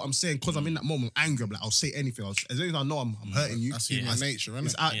think about what I'm saying because I'm in that moment angry. I'm like, I'll say anything. As long as I know I'm hurting you, That's human nature, isn't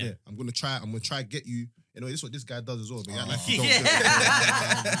it's it? out there. I'm gonna try to get you. You know, this is what this guy does as well. But like he don't do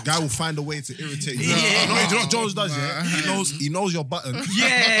it. Guy will find a way to irritate you. Yeah. You know what Jones does, yeah? He knows your button. Yeah,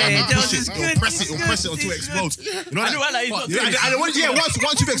 And he'll Jones push is it, good. he'll press it He's until it explodes. You know I know, I like he's But- not yeah, doing it. and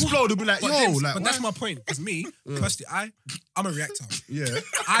once you've exploded, he'll be like, But, yo, Dims, like, but that's my point. Because me, personally, I'm a reactor. yeah.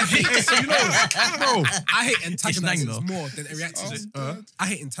 I hate Bro, I hate antagonizers though. more than reactors. I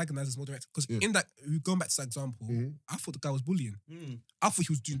hate antagonizers more than reactors. Because in that, going back to that example, I thought the guy was bullying. I thought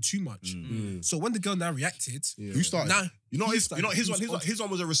he was doing too much. So when the girl now reacted. Who started? Nah, You know, he his, started. his one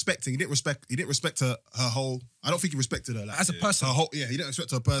was a respecting. He didn't respect her whole. I don't think he respected her like, as a person. Her whole, he didn't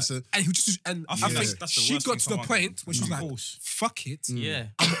respect her person. And he just I I think think that's the she worst got thing to the someone point can where she was do. like, Of course. "Fuck it, Yeah.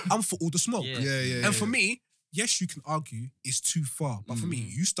 I'm for all the smoke." Yeah. Yeah. And for me, yes, you can argue it's too far, but for me,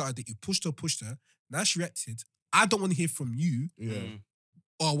 you started it. You pushed her. Now she reacted. I don't want to hear from you. Yeah.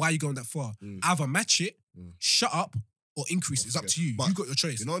 Or why are you going that far? Either match it, shut up, or increase it. It's up to you. But You got your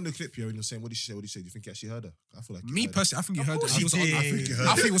choice. You know, in the clip here, when you're saying, what did she say? Do you think he actually heard her? I feel like he Me heard her. personally, I think you heard that. he was did. on. I think he heard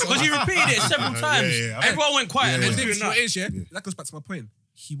I think it was Because on. he repeated it several times. yeah. Everyone went quiet. And and then was doing what that. it is, that goes back to my point.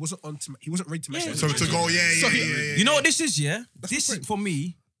 He wasn't he wasn't ready to match that. So to go, You know what this is, yeah? That's my This, point. for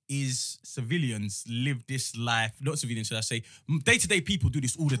me, is civilians live this life. Not civilians, should I say. Day-to-day people do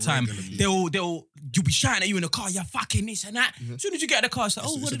this all the time. You'll be shouting at you in the car, you're fucking this and that. As soon as you get in the car, it's like,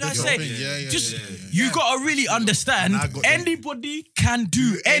 oh, what did I say? You gotta really understand, And I got anybody can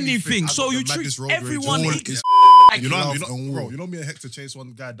do anything. I So got you the treat maddest road rage. everyone... All like- You know, Love you know, and bro. war. You know, me and Hector chased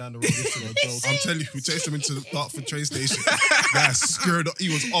one guy down the road yesterday. I'm telling you, we chased him into the Dartford train station. Guy scared. He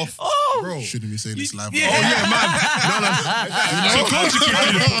was off, bro. Shouldn't be saying this live. Yeah. Oh yeah, man. So culture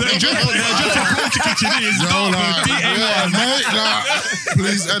kitchen is Yeah, mate.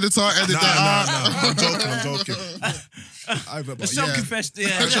 Please, editor, edit that out. I'm joking. But Self-confessed,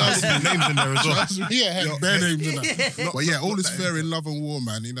 yeah. names in there as well. Yeah, bare names in that. But yeah, all is fair in love and war,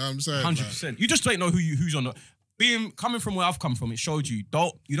 man. You know what I'm saying? 100%. You just don't know who's on the... Coming from where I've come from, it showed you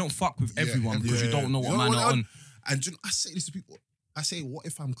don't fuck with everyone because you don't know what man are on. And I say this to people. I say, what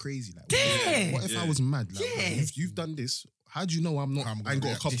if I'm crazy? Like, Yeah. what if I was mad? Like, you've done this. How do you know I'm not? I ain't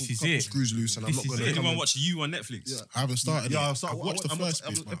got a couple This is it. screws loose, and I'm not This is going it. to. Anyone watch You on Netflix? I haven't started. Yeah, it. I've started- I've watched the I'm- first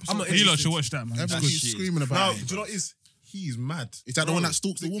I'm- bit, man. I'm not You lot should watch that, man. It's Everybody's good. screaming Now, about do it. you know what it is? He's mad. Is that the one that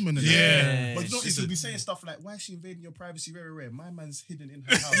stalks the woman? innit? Yeah. But you know, he'll be saying stuff like, "Why is she invading your privacy?" Rare. My man's hidden in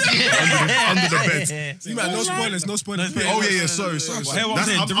her house under the bed. You man, no spoilers, no spoilers. Oh yeah, sorry. Hey, what I'm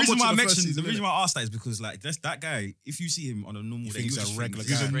saying, the reason why I watching the first mentioned, season, the reason innit? why I asked that is because like that guy, if you see him on a normal day, thinks you he's just a regular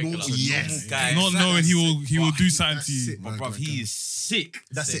think guy. he's a Normal normal guy. Not knowing he will do something to you. But bruv, he is sick.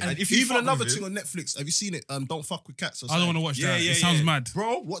 That's it. And And if you even fuck another with thing him- on Netflix. Have you seen it? Don't fuck with cats. Or I don't want to something. watch that. Yeah, It sounds yeah. mad.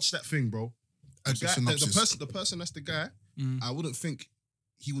 Bro, watch that thing, bro. What's the synopsis? The person that's the guy. I wouldn't think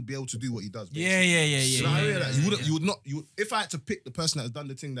he would be able to do what he does. basically. Yeah. You know what I mean? Like, you would not. If I had to pick the person that has done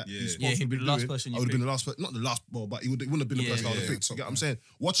the thing that he's supposed he'd to be be the last doing, person you I would have been pick. the last person. Not the last, but he wouldn't have been the person I would have picked. You get what I'm saying?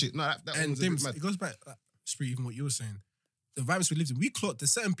 Watch it. No, that one And was a bit Dims, mad. it goes back, Spree, even what you were saying. The environments we lived in, we clocked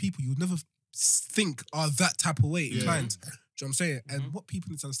there's certain people you would never think are that type of way inclined. Do you know what I'm saying? And what people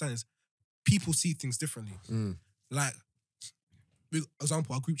need to understand is people see things differently. Like,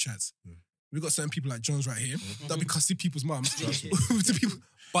 example, our group chats. We got certain people like Jones right here that we cussing people's mums to people,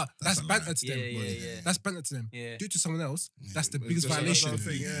 but that's banter to them. Yeah. That's banter to them. Yeah. Do it to someone else. That's the biggest That's violation. another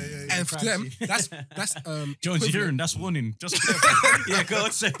thing. Yeah. And for them, that's Jones, equivalent- you're hearing, that's warning. Just yeah, go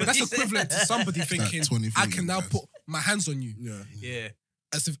on, say But that's equivalent to somebody thinking, 20 I can now fingers. put my hands on you. Yeah.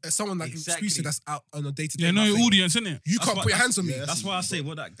 As someone like Exactly. exclusive that's out on a day-to-day. Yeah, no nothing. audience, innit? You That's can't what- put your hands on me. That's why I say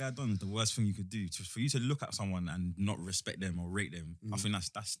what that guy done is the worst thing you could do. For you to look at someone and not respect them or rate them, I think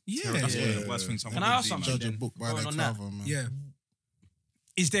that's Yeah. terrible. That's one of Yeah. the worst things someone Can I can ask do, something? man. Judge a then, book by going their on that. cover, man. Yeah.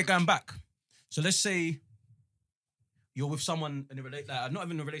 Is there going back? So let's say you're with someone in a not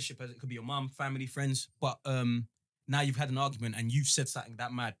even a relationship, as it could be your mum, family, friends, but now you've had an argument and you've said something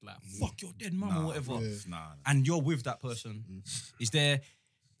that mad, like fuck your dead mum or whatever, Nah. and you're with that person. Is there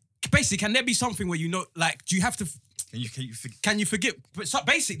basically, can there be something where you know, like, do you have to? Can you forget? But so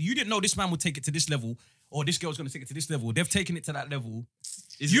basically, you didn't know this man would take it to this level, or this girl's going to take it to this level. They've taken it to that level.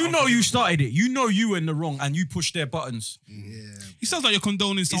 You know you started it. You know you were in the wrong, and you pushed their buttons. He sounds like you're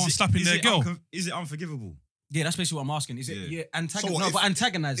condoning someone slapping their girl. Is it unforgivable? Yeah, that's basically what I'm asking. Is it Yeah. but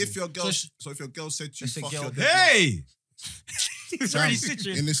antagonizing? If your girl, so if your girl said to you, Let's say "Fuck girl- your dead Hey! It's already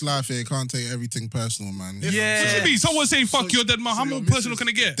situated. In this life, you can't take everything personal, man. What you mean? Someone saying fuck your dead man. How more personal can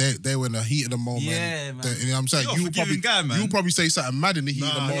it get? They were in the heat of the moment. Yeah, man. You know what I'm saying? You're a You'll forgiving probably, guy, man. you'll probably say something mad in the heat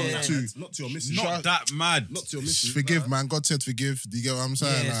of the moment Nah, too. not to your missus. Not that mad. Not to your missus. Forgive, man. God said forgive. Do you get what I'm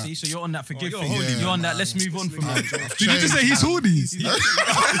saying? Yeah, Like, see, so you're on that forgive you're thing. holy, You're on man. that. Let's move on from that. Did you just say he's horny? He's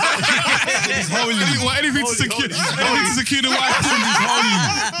holy. Or anything to secure the wife.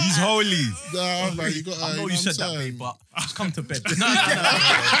 He's holy. nah, man, you got. I know you said that, babe, but just come to bed. No.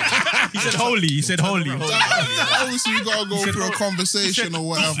 He said holy. He said holy. Obviously, you gotta go through a conversation or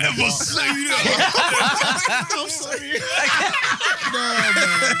whatever. but- I'm sorry. Nah,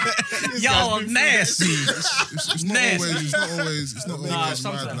 man. Yo, nasty. It's not always. It's not Nah, always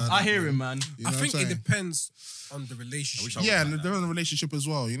sometimes mad, like I that, hear bro. him, man. You know I what think I'm it saying? depends on the relationship. Yeah, and they're in a relationship as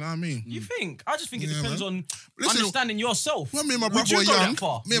well. You know what I mean? You think? I just think it Yeah, depends man. on Listen, understanding yourself. When me and my Would brother you were go that young,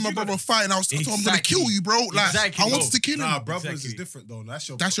 far? me and my Would you brother were fighting. I was told I'm gonna Exactly. kill you, bro. Like Exactly, I bro. wanted to kill him. Nah, brothers Exactly. is different though. That's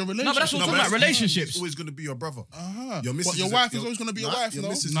your relationship. No, but that's what I'm talking about, relationships. Always going to be your brother. Your But missus your is wife is always gonna be your wife, Your no?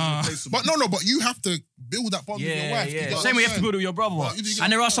 missus is Nah. replaceable. But no, but you have to build that bond with your wife. You Yeah, get what same I'm way you have to saying? build with your brother. But you get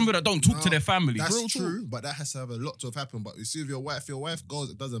And there what are I'm some people that don't talk to their family. That's Real talk. true, but that has to have a lot to have happened. But you see, if your wife goes,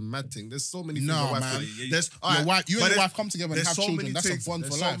 it doesn't matter. There's so many things No, your wife man. could- There's Your wife, you but and your there's- wife come together and there's have so children. many That's things, a bond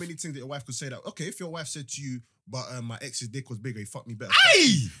there's for so life. many things that your wife could say that. Okay, if your wife said to you, but my ex's dick was bigger, he fucked me better.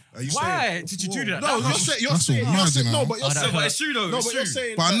 Hey! Are you Why saying, did you do that? No, That's- you're that's saying, all mad, you know. no, but you're Oh, that saying, hurt. It's true though. no, It's but you're true.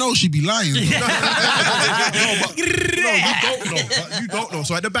 saying, But I know she be lying. though. no, you don't know. But you don't know.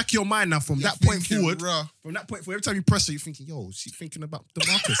 So at the back of your mind now, from that point thinking, forward, bruh. from that point forward, every time you press her, you're thinking, yo, she's thinking about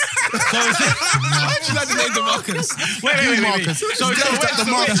DeMarcus. She's like the name DeMarcus. Wait. Marcus. So It's just that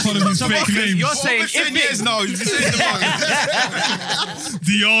the Marcus. That's one of his fake names. you're saying if it, No, you said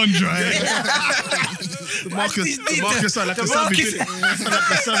DeMarcus sound like a savage.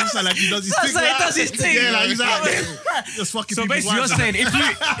 Sound like he does his thing. so it does his thing. Yeah, like he's out there. Just fucking So people's basically, you're wives. saying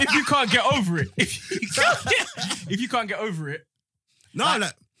if you can't get over it, if you can't get over it, No,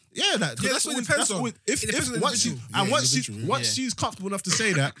 like, yeah, like, that's what it depends on. If It depends on the once you, individual. and Yeah, once individual, she's comfortable enough to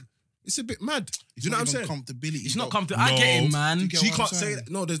say that, it's a bit mad. Do you know what I'm saying? Comfortability. it's not though. comfortable. I get it, man. get She what I'm can't say saying? that.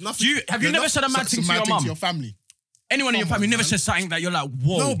 No, there's nothing. Have you never said a mad thing to your mum? your family. Anyone in your Come on, family never man. said something that you're like,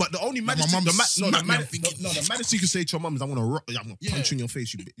 whoa. No, but the only maddest my thing, mum the smacked me, I'm maddest thinking, thing you can say to your mum is, I'm gonna punch you in your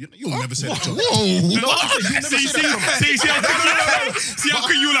face. You'll never say that to her. Whoa. No, you never say that to her. See how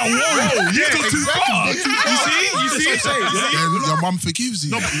quick you like, whoa, you go too far. You see? Then your mum forgives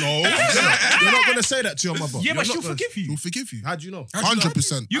you. No, you're not gonna say that to your mother. yeah, but You're she'll not gonna- forgive you. She'll forgive you. How do you know?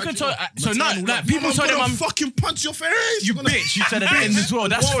 100%. You can tell. So not like people Mum tell their gonna mum, fucking punch your face. you bitch. You said at the end as well.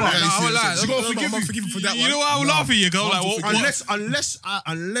 That's Whoa, fine. like, I won't lie. She gonna No, forgive you. for that You know why I would laugh at you, girl? Like, what?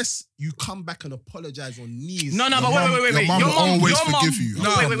 Unless you come back and apologize on knees. No, but Your wait. mum Your will mum always your mum- forgive you.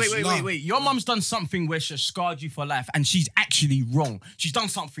 No, Nah, wait. Your mum's done something where she's scarred you for life, and she's actually wrong. She's done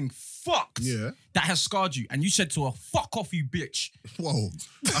something fucked. Yeah. That has scarred you, and you said to her, "Fuck off, you bitch." Whoa.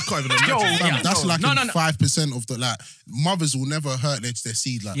 I can't even Yo, imagine. yeah, That's no, like no. 5% of the like. Mothers will never hurt their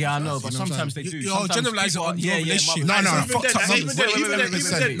seed like. Yeah, I that. know, You but what I'm sometimes saying? they do. You're Sometimes generalising people on are- your relationship. No, Even fuck then, up even mothers. then, Wait, even then, wait, even wait,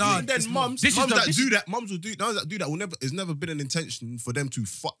 then, wait. Nah, even then, it's mums This is mums the- that this do is- that, mums that do that will never. It's never been an intention for them to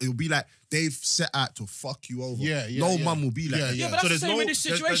fuck. It'll be like they've set out to fuck you over. Yeah, No yeah. mum will be like Yeah, that. yeah. Yeah, but that's So the there's same no- with this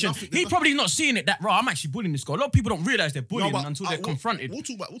there's situation. nothing- He's probably not seeing it that raw. I'm actually bullying this girl. A lot of people don't realize they're bullying until they're confronted. We'll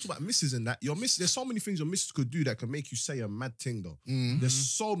talk about misses and that. Your miss. There's so many things your missus could do that can make you say a mad thing though. There's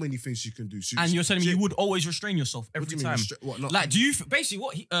so many things she can do. And you're telling me you would always restrain yourself every do you mean time. what, not- Like, do you basically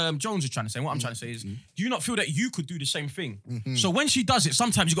what Jones is trying to say? What I'm trying to say is, do you not feel that you could do the same thing? So when she does it,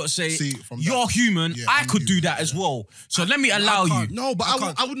 sometimes you got to say, See, from "You're that- human. yeah, I I'm could do human, that as well. So let me allow you." No, but I would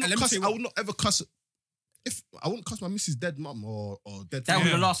And not let me cuss. tell you I what- would not ever cuss. If I wouldn't cuss my missus dead mum or dead. That would be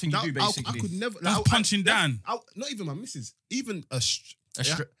father. the last thing you do, I basically. could never. That's punching down. Not even my missus. Even A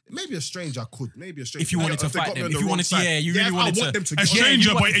str- maybe a stranger could. Maybe a stranger. If you wanted to they fight got me them, on if the you wrong wanted to, side. yeah, you really if wanted I want to- them to A get stranger,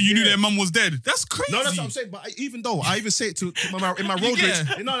 you but and you knew yeah. their mum was dead. That's crazy. No, that's what I'm saying. But even though I even say it to in my road Yeah.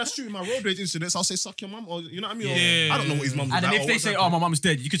 rage, no, that's true. In my road rage incidents, I'll say suck your mum, or you know what I mean. Or, Yeah. I don't know what his mum's And then about if or they what's say, that. "Oh, my mum's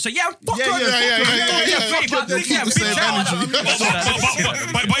dead," you could say, "Yeah, fuck Yeah, her, yeah, fuck yeah, her, yeah, fuck yeah, her, yeah, fuck yeah, her, yeah, bitch, yeah, keep the same bitch,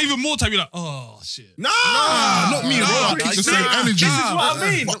 energy. But even more time, you're like, oh shit. Nah, not me. Nah, bro. keep the This same energy. This is what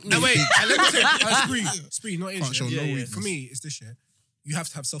I mean. No, wait. Let me say, Spree, not Can't show Asian. no yeah. weakness. For me, it's this year. You have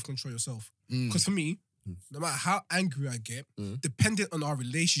to have self-control yourself. Because for me, no matter how angry I get, depending on our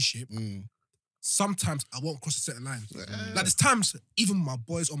relationship, sometimes I won't cross a certain line. Like there's times, even with my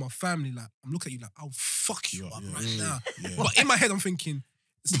boys or my family, like I'm looking at you like, I'll fuck you up right now. But in my head, I'm thinking,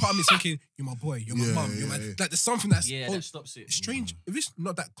 this part of me is thinking, you're my boy, you're my Yeah, mum, you're yeah, my... yeah. Like there's something that's... Yeah, that stops it. It's strange. If it's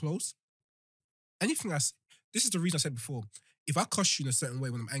not that close, anything that's... This is the reason I said before. If I cuss you in a certain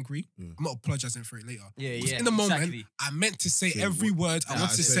way when I'm angry, I'm not apologizing for it later. Yeah, 'Cause yeah, in the moment, exactly. I meant to say every word I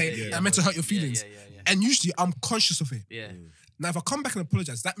wanted to say. yeah, I meant to hurt your Yeah, feelings. yeah. And usually I'm conscious of it. Yeah. Now, if I come back and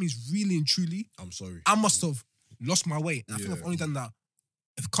apologize, that means really and truly, I'm sorry. I must have lost my way. And I think Yeah. I've only done that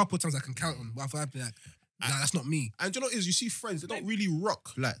a couple of times I can count on. But I've been like, nah, that's not me. And you know what it is, you see friends, they don't really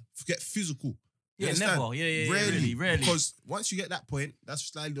rock, like, get physical. You Yeah, understand? never. Yeah, rarely. Because once you get that point, that's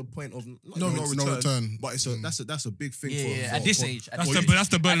slightly the point of No return. But it's that's a big thing. Yeah, for, at this for- age. That's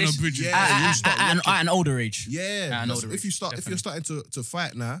the burning this- of bridges. Yeah, you start At looking. an older age. Yeah, At an that's- older if you age, start, if you're starting to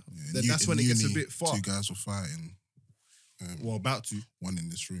fight now, then In that's when it gets a uni, bit far. 2 guys were fighting. Well, about to. One in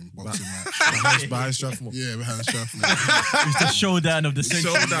this room, boxing match. behind Strathmore. Yeah, behind Strathmore. It's the showdown of the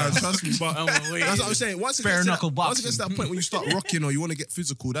century. Showdown, trust me. But that's what I'm saying. Once it Bare gets to knuckle that- once it boxing. gets to that point when you start rocking or you want to get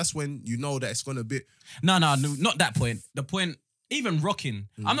physical, that's when you know that it's gonna be. No, not that point. The point, even rocking.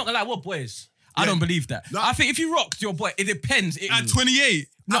 I'm not gonna lie, what boys? I don't believe that. No. I think if you rock your boy, it depends. At 28.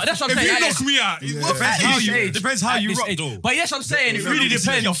 No, that's what I'm If saying. you At knock me out, Yeah. what At how this you? age, depends how at you this rock, age. though. But yes, I'm saying it really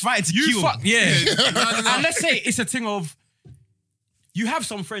depends. You're fighting to You kill. fuck, yeah. And let's say it's a thing of you have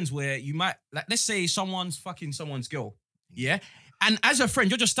some friends where you might like. Let's say someone's fucking someone's girl, yeah. And as a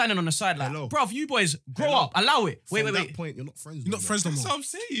friend, you're just standing on the side like, Hello. bruv, you boys grow Hello. up, allow it. Wait, From wait, that wait. point, you're not friends. You're not friends no That's more. what I'm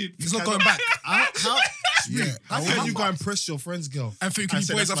saying. It's not going back. Yeah, How can you go and press your friend's girl? And think you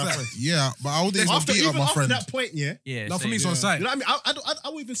say boys that's after my that. friend? yeah, but I wouldn't even After, beat up even my after friend. that point, yeah. Yeah. No, for same. me, it's on You site. know what I mean? I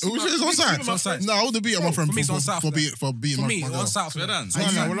wouldn't even see. It was on side. It's on site. No, I wouldn't beat up my friend For me, it's on side for after beating For my me, girl. on site. Swear down.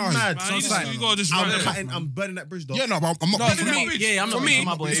 No, no, well, mad. Man, It's on site. you gotta just run it. I'm burning that bridge though. Yeah, no, but I'm not No, beating for her. me, Yeah, I'm not for me, beating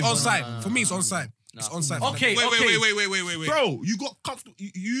my boy it's either. on site. For me, it's on site. It's on site. Okay, Wait, okay. wait. Bro, you got comfortable.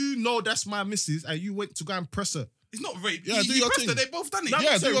 You know that's my missus, and you went to go and press her. It's not rape. Yeah, do your pressed thing. her, They both done it. No,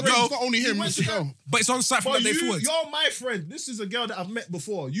 Yeah, I'm saying, do your bro, thing. It's not only him, you it's went the to- girl. But it's on site from But that day forward. you're my friend. This is a girl that I've met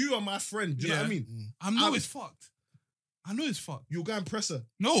before. You are my friend. Do you know what I Yeah. mean? I know it's fucked. I know it's fucked. You'll go and press her.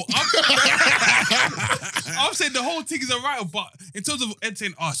 No, I'm saying the whole thing is a write but in terms of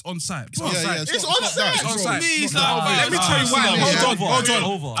entertaining us on site, it's on Yeah, site. yeah, It's not- on not site. that, It's on bro. site. Please, Not that. Let me tell you why. Yeah, Hold yeah. on, hold on.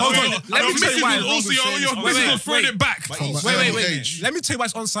 Over. Hold on. Let me tell you why. Also, your Wait, missus wait, will throw wait. it back. From Wait, an wait, early wait. age. Let me tell you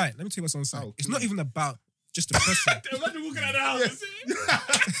what's on site. It's not even about just the person. Imagine walking out the house.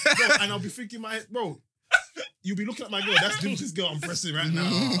 Bro, and I'll be thinking, bro, you'll be looking at my girl. That's Dim's girl I'm pressing right now.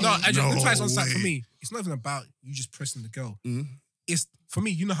 No, I just No try it's on site for way. me. It's not even about you just pressing the girl. It's for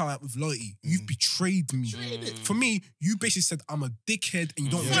me, you know how I with loyalty, you've betrayed me. For me, you basically said I'm a dickhead and you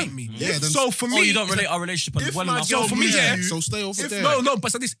don't rate me. Yeah, then- So for me, Oh, you don't relate our relationship if well my enough. girl for me, moves yeah. you- So stay over there. No, but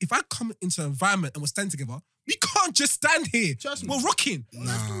it's like this. If I come into an environment and we're standing together, we can't just stand here. Trust me. We're rocking.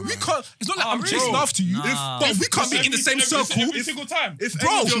 Nah, We can't. It's not like I'm really? chasing after you, Nah. but we can't be in the same circle. Every single time. If Bro,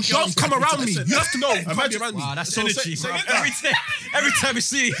 any of your don't girls- come around me. You have to know. You can't be Imagine- around me. Wow, that's So energy. say- bro. say- Every time we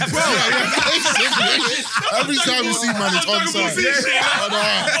see you, Every time you see man, it's on site.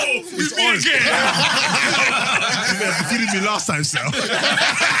 It's on. You defeated me last time, Sal.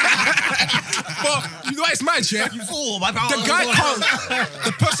 But you know what it's mad, yeah? The guy can't.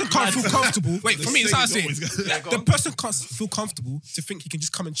 The person can't feel comfortable. Wait, for me, it's how I say it. The person can't feel comfortable to think he can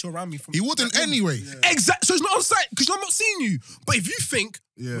just come and chill around me. From He wouldn't anyway. Exactly. So it's not on site because I'm not seeing you. But if you think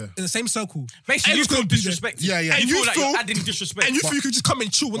Yeah. in the same circle, basically you and feel gonna be there, disrespected. Yeah, yeah. And And you you feel like feel- you're adding disrespect. and you feel you can just come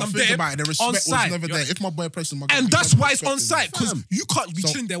and chill when But I'm think there about it, the on respect was site. never there. If my boy pressing my girl, And he that's never why it's on respected site me. because Fam. you can't be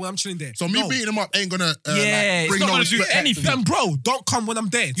So- chilling there when I'm chilling there. So me No. beating him up ain't gonna Yeah, it's bring not no gonna do respect. anything. Then bro, don't come when I'm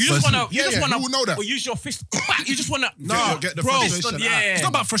there. You just wanna, Yeah, yeah, you will know that. or use your fist. Back. You just wanna, No, Get the bro, frustration out. yeah. It's not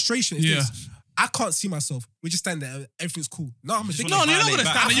about frustration. It's Yeah. this. I can't see myself. We just stand there. Everything's cool. No, I'm a dickhead. No, you're not gonna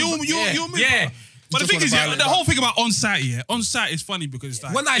back. stand there. You'll Yeah. move. Yeah. But the just thing is, wanna yeah, violate the back. whole thing about on site, on site is funny because it's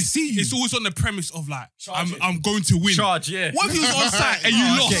like When I see you- it's always on the premise of like Charge it. I'm going to win. Charge, yeah. What if you was on site and you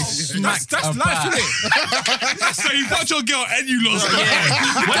lost? That's life, isn't it? So you got your girl and you lost.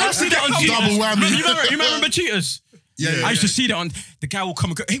 Yeah. When I see that on Double Cheaters, whammy. you remember Cheaters? Yeah, I used to see that on. The guy will come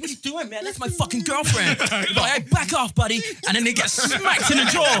and go, "Hey, what are you doing, man? That's my fucking girlfriend." Like, "Hey, back off, buddy!" And then they get smacked in the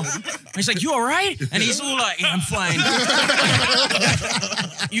jaw. And he's like, "You all right?" And he's all like, "Yeah, I'm fine."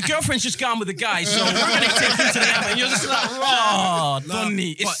 Your girlfriend's just gone with the guy, so we're gonna take him to the hammer. And you're just like, "Oh,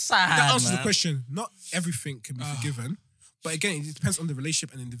 Donny, But it's sad." That answers man. the question. Not everything can be forgiven. But again, it depends on the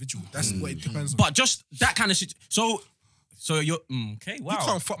relationship and individual. That's what it depends on. But just that kind of shit. So you're okay. Wow. you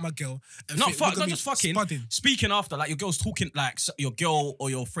can't fuck my girl. And Not think fuck, we're gonna not be just fucking. spudding. Speaking after, like your girl's talking, like your girl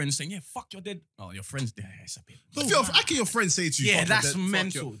or your friend saying, "Yeah, fuck your dead." Oh, your friend's dead. It's a bit. How can your friend say to you? Yeah, fuck that's your dead- fuck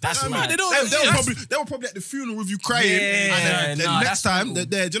mental. your- That's You know what I mad. mean? They were probably at the funeral with you crying. Yeah, and then nah, next that's time mental. they're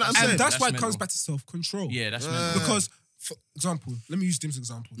there. Do you know what I'm saying? And that's why it mental. comes back to self-control. Yeah, that's mental. Because, for example, let me use Dim's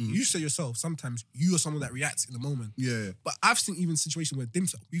example. You say yourself, sometimes you are someone that reacts in the moment. Yeah. But I've seen even situations where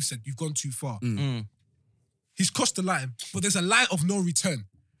Dim's, we've said, you've gone too far. He's crossed the line, but there's a line of no return.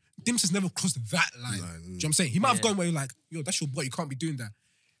 Dims has never crossed that line. Do you know what I'm saying? He might have gone where you're like, yo, that's your boy, you can't be doing that.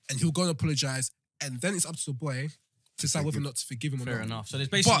 And he'll go and apologise, and then it's up to the boy to decide whether or not to forgive him or Fair not. enough. So there's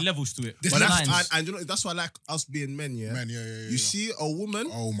basically But levels to it. there's But lines. and you know that's why I like us being men. Yeah. Man, yeah. You see a woman.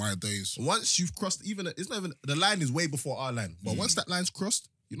 Oh my days. Once you've crossed, it's not even the line is way before our line. But once that line's crossed,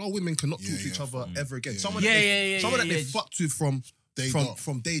 you know, women cannot talk to each other ever again. Someone Yeah, that yeah, they, yeah, someone yeah, that they yeah. fucked with from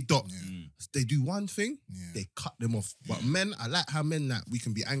day dot. They do one thing, Yeah. they cut them off. But men, I like how men that we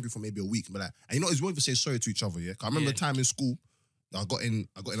can be angry for maybe a week, but like, and you know, we won't even say sorry to each other. Yeah, 'cause I remember Yeah. a time in school that I got in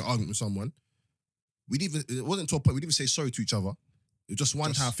an argument with someone. it wasn't to a point, we didn't even say sorry to each other. It was just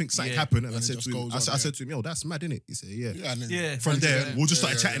one time, I think something happened, and I it said just to him, goes on, I said to him, yo, that's mad, innit? He said, yeah. and then Yeah. From there, we'll just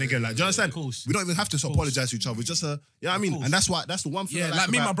start chatting again. Like, do you understand? Of course. We don't even have to apologize to each other. It's just you know what I mean? course. And that's the one thing. Yeah, I like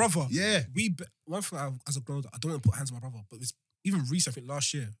me and my about- brother. Yeah. One thing as a grown, I don't want to put hands on my brother, but it's even recent. I think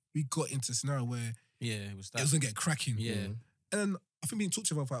last year we got into a scenario where Yeah, it was it that. was gonna get cracking. Yeah. And then I think we didn't talk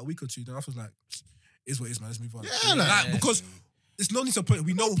to each other for about a week or two. Then I was like, "Is what it is, man. Let's move on." Yeah, like- because there's no need to point.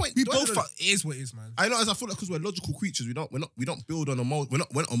 We know point. we Don't both. even- It is what it is, man. I know, as I feel like, because we're logical creatures, we don't build on we're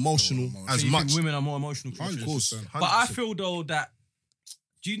not emotional No, as So you think much. women are more emotional creatures? Of course, 100%. But I feel though that,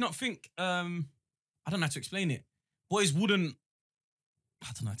 do you not think? I don't know how to explain it. Boys wouldn't. I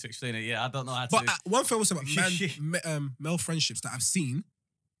don't know how to explain it. Yeah, I don't know how to. But one thing I will say about male friendships that I've seen,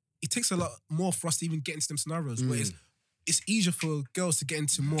 it takes a lot more for us to even get into them scenarios where it's easier for girls to get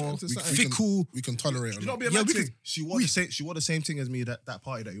into more Into something. fickle. we can tolerate You a know, lot. be a Yeah, mad we thing. could- She wore the same thing as me that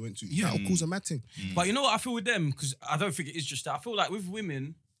party that you went to. Yeah. That'll cause a mad thing. But you know what I feel with them, because I don't think it is just that. I feel like with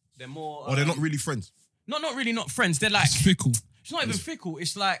women, they're more. Or they're not really friends. Not really not friends. They're like It's fickle. it's not even fickle.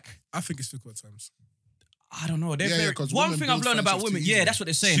 It's like I think it's fickle at times. I don't know. They're Yeah, very, 'cause one women thing I've build learned about friendships women. too Yeah, easy. that's what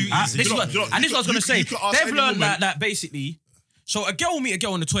they're saying. Too Ah, easy. this is You what, know, and this is what I was gonna say. you could ask They've any learned woman. that basically. So a girl will meet a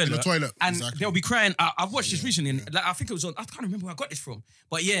girl in the toilet. And exactly. they'll be crying. I've watched this recently, and like, I think it was on. I can't remember where I got this from,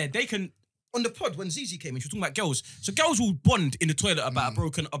 but yeah, they can. On the pod when Zizi came in, she was talking about girls. So girls will bond in the toilet about a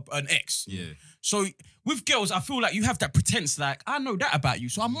broken an ex. Yeah. So with girls, I feel like you have that pretense, like I know that about you,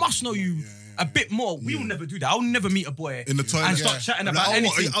 so I must know you a bit more. We will never do that. I'll never meet a boy In the toilet. and Yeah. start chatting Like, about oh, what,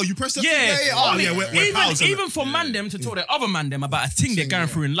 anything. oh, you pressed the Yeah, thing? Oh, only- yeah, we're pals, innit? even for man them to tell their other man them about a thing they're going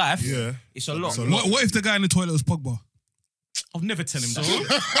through in life. Yeah. It's a lot. What if the guy in the toilet was Pogba? I'll never tell him that.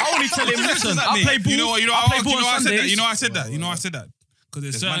 I only tell him, listen, That I'll mean? play ball. You know what? I'll play ball you know on why I said that. Sundays. You know why I said that. You know why I said that. Because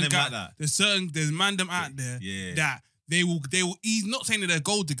there's There's certain man them guys. like that. There's man them out there Yeah. that they will. He's not saying that they're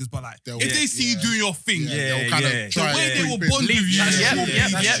gold diggers, but like They'll- if they see you yeah. doing your thing, they'll kind of yeah. try the way they and will creep in. bond with you, Yeah, yeah, will be yeah,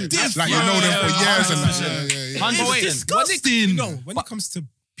 yeah. different. Like you know them for years and that. 100%. Yeah. 100%. Disgusting. You know, when it comes to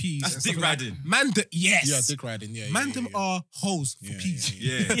peas, That's and dick stuff like riding. that, man, yes, Yeah, dick riding. Yeah, man, them are hoes for peas.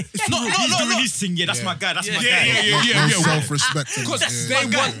 Yeah. It's No, not, no, no. He's doing his thing. Yeah, that's my guy. That's my Yeah, guy. yeah. No self-respect.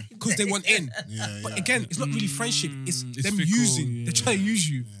 because they want in. Yeah, But yeah. again, it's not really friendship. It's them fickle, using. yeah. They're trying to use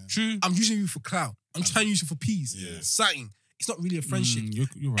you. True. I'm using you for clout. I'm trying to use you for peas. Something. It's not really a friendship.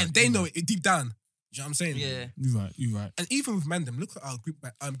 You're right. And they know it deep down. You know what I'm saying? Yeah. You're right. You're right. And even with Mandem, look at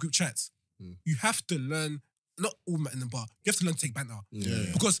our group chats. You have to learn, not all Mandem, but you have to learn to take banter.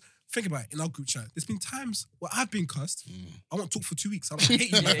 Yeah. Because think about it, in our group chat, there's been times where I've been cussed. I won't talk for 2 weeks. I'm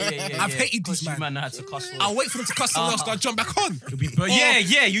hating you. I've hated these man. man. Man had to cuss. I'll wait for them to cuss someone else, then I'll jump back on. But yeah,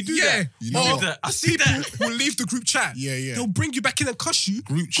 you do that. You know Or what? I see that. will leave the group chat. Yeah. They'll bring you back in and cuss you.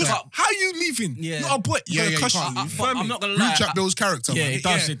 Group 'Cause chat. How are you leaving? Yeah. You're a boy. Yeah, You're you gonna cuss can't you. leave. But I'm not gonna lie. Group chat builds character. Yeah, man. it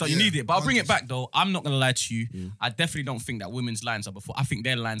does. Yeah. You need it. But I'll bring it 100%. back though. I'm not gonna lie to you. I definitely don't think that women's lines are before. I think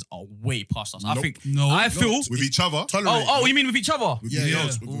their lines are way past us. I Nope. think. No. I feel. With each other. Tolerate. Oh, you mean with each other? With Yeah,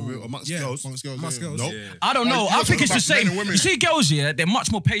 girls. yeah. Amongst Yeah. girls. Amongst girls. Amongst yeah. girls. Nope. I don't know. You're I think talking it's the about men same. and women. You see, girls here, they're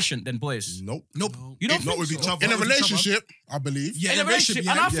much more patient than boys. Nope. Nope. You don't Not think with so? each other. In a With each other. relationship, I believe. Yeah, In a relationship,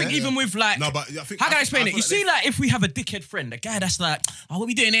 and I think even with like, No, but I think how can I explain it? feel You like see, they- like if we have a dickhead friend, a guy that's like, oh, what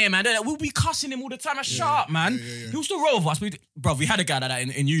we doing here, man? We'll be cussing him all the time. Like, shut up, man. He'll still roll with us. Bro, we had a guy like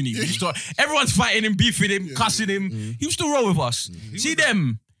that in uni. We used to- everyone's fighting him, beefing him, cussing him. He'll still roll with us. See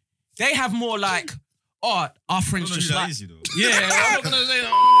them, they have more like, oh, our friends I don't know just who that like, is, you know. yeah. I'm not gonna say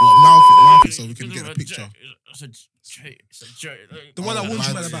that. Mouth it, so we can get a picture. It's a joke. The one I warned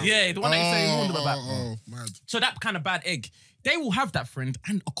you man about. Yeah, the one that you say you warned them about. Oh, mad. So that kind of bad egg, they will have that friend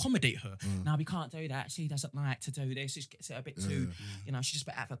and accommodate her. Now we can't do that. She doesn't like to do this. She gets it a bit too, you know, she's just a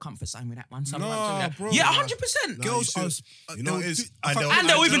bit out of her comfort zone with that one. So I'm not doing that. bro. Yeah, 100%. No, Girls you are. see- you know what it is? And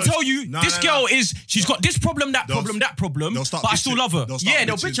they'll even tell you this girl is she's got this problem, that They'll- problem, that problem, they'll but start I still bitching. love her. They'll start Yeah,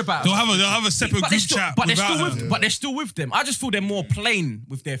 they'll bitching. bitch about They'll her. have a separate But group still, chat. but they're without still her. with, but they're still with them. I just feel they're more plain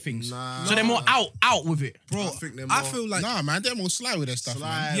with their things. Nah. So they're more out with it. Bro, think they're I more- feel like. Nah, man, they're more sly with their stuff,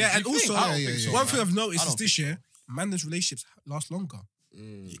 man. Yeah, and You think? also, I don't think so, one man. thing I've I noticed is don't this think year, man's relationships last longer.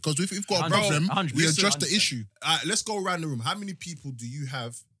 Because if we've got a 100%, problem, 100%, we address the 100%. issue. Let's go around the room. How many people do you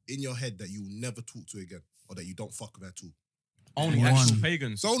have in your head that you'll never talk to again, or that you don't fuck with at all? Only One. actual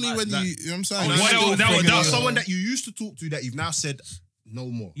pagans. It's only when like- you know what I'm saying? Like, What that- else? that- That was someone that you used to talk to that you've now said no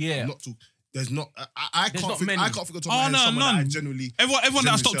more. Yeah. I'm not talk. There's not. I There's can't not think. many. I can't think of Oh, no, someone that I none. genuinely. Everyone that I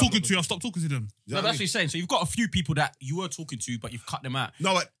Genuinely stopped say, talking to, I stopped talking to them. You know No, what I that's mean? what you're saying. So you've got a few people that you were talking to, but you've cut them out.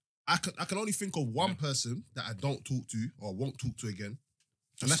 No, I can only think of one person that I don't talk to or won't talk to again.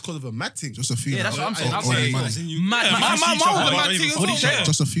 And that's because of a mad thing. Just a few. Yeah, that's what I'm saying. owe I'm me saying, money. my mad thing as well.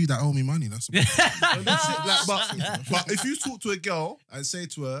 Just a few that owe me money. That's And that's it. But if you talk to a girl and say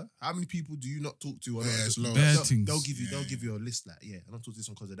to her, how many people do you not talk to? Or Yeah, not? it's low. Bare They'll things. give you a list like, yeah, I don't talk to this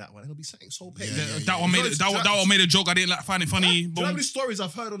one because of that one. And it'll be something so petty. That one made a joke. I didn't find it funny. Do you know how many stories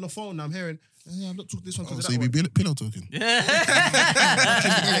I've heard on the phone? I'm hearing, yeah, I'm not talking to this one because So of you that be pillow talking. back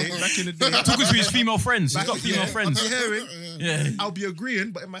in the day. Talking to his female friends. He's got female I'll friends. be hearing, Yeah. I'll be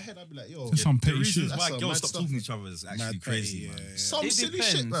agreeing, but in my head I'll be like, yo, Some The petty reasons shit. why That's girls mad stop stuff. talking to each other is actually Mad crazy, petty, man. some It silly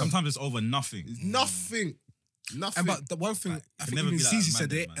depends. shit, bro. Sometimes it's over nothing. Nothing. And but the one thing, I can think never even be like Cece a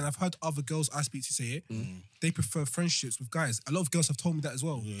said man, it, man. and I've heard other girls I speak to say it, they prefer friendships with guys. A lot of girls have told me that as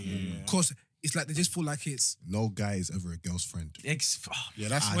well. Because it's like they just feel like it's... No guy is ever a girl's friend. Yeah,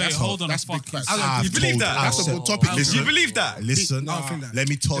 that's Wait, hold on, That's fuck big this. facts. You believe that? That's a good topic. You believe that? Listen, I don't think that. let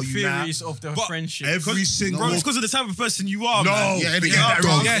me tell you now. Theories of the friendship. Every single Bro, it's because of the type of person you are, man. Yeah, they get Yeah, that bro.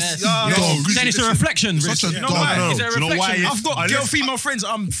 wrong. Yes. Then it's a reflection. Such a Rich. You know dog. why? No, It's a do you know reflection. why? I've got girl female friends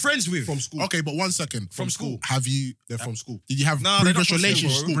I'm friends with. From school. Okay, but 1 second. From school. Have you... They're from school. Did you have No, they're not previous from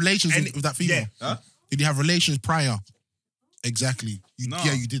school, bro. relations And- with that female? yeah. Did you have relations prior? Exactly. No.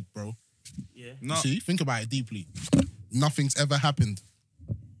 Yeah, you did, bro. No. See, think about it deeply. Nothing's ever happened.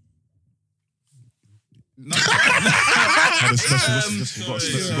 Had a special,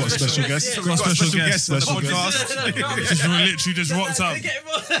 we've got a special guest. We've got a special guest on the podcast. Just literally just rocked up.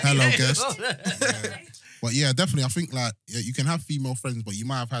 Hello, guest. But yeah, definitely. I think like you can have female friends, but you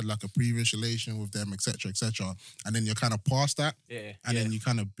might have had like a previous relation with them, etc., and then you're kind of past that, and then you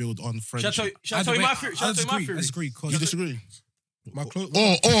kind of build on friendship. Shall I tell you my theory? Shall I tell you my theory? I disagree. You disagree? My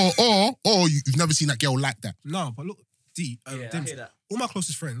Or you've never seen that girl like that. No, but look, D, I Dims, hear that. all my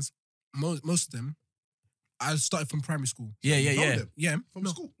closest friends, most of them, I started from primary school. Yeah. Yeah, From no,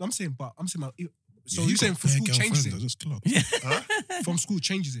 school? I'm saying, but I'm saying, so you're saying from school changes it? Just clock. From school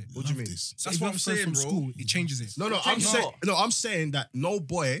changes it. What do you mean? So That's if what you're I'm friends saying, from bro. school, it changes it. No, I'm saying that no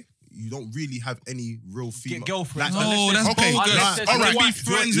boy, you don't really have any real female girlfriends. Like, Oh, unless that's there's- bogus. unless there's- All right, Why- be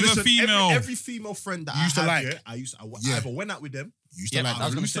friends with a listen, female. Every female friend that You used I to had, like. yeah, I Yeah. either went out with them, You used Yeah, to like I was I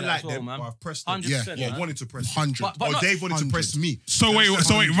gonna used say to that like as well, them, man. or I've pressed them, 100%, or man. wanted to press them. 100. But Or not- Dave wanted to press me. So wait,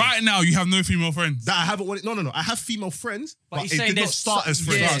 right now you have no female friends. That I haven't wanted. No. I have female friends, but he's it saying did not there's start as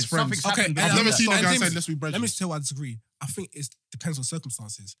friends. yeah, as friends. something's Okay, happened. I've never seen a and guy Dims, say let's be brethren. Let me tell you why I disagree. I think it depends on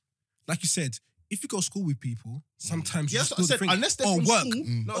circumstances. Like you said, if you go to school with people, sometimes you Yes, just I build said things- unless they're or from work. school.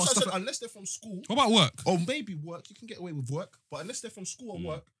 No, Or so I stuff said like- unless they're from school, What about work? or maybe work, you can get away with work. But unless they're from school or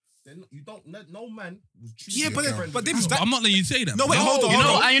work, then you don't. No man would treat Yeah, you but as a then- friend. but then No, that- I'm not letting you say that. No, wait, bro. hold on. You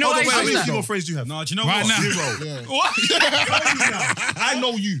know, and you know why How I many say female that? friends do you have? No, do you know Right what? now. Zero. Yeah. What? I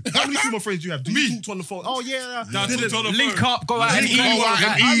know you. How many female friends do you have? Do you talk to on the phone? Oh yeah. Nah, Did talk it- to on the Link phone. up, go out and Link eat. up,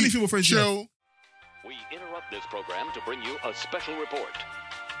 Like, How many female friends do you have? Chill. We interrupt this program to bring you a special report.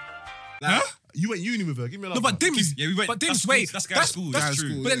 You went uni with her. Give me a No, number. but Dims, Yeah, we went. but Dims, that's wait, That's guy's school. that's That's true.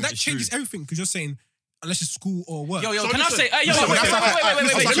 school, but then yeah, that it's changes true. everything because you're saying unless it's school or work. Yo, So can I listen, say? Hey, yo, listen, wait, that's wait, like- wait, wait,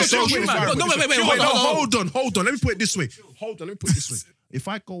 listen, wait, that's wait, a social wait, environment. No, wait, Chill, wait, no, hold on. Let me put it this way. Hold on. Let me put it this way. If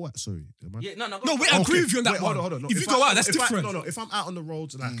I go out, sorry, am I- Yeah, no, No, wait, I agree with you on that Wait, one. hold on. No, If you go out, that's if different. If I'm out on the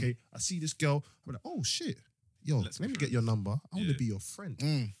roads and okay, I see this girl, I'm like, oh shit, yo, let me get your number. I want to be your friend.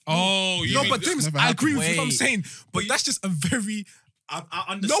 Oh, you No, mean- but Dims, never I agree with happened. what I'm Wait. saying, but that's just a very. I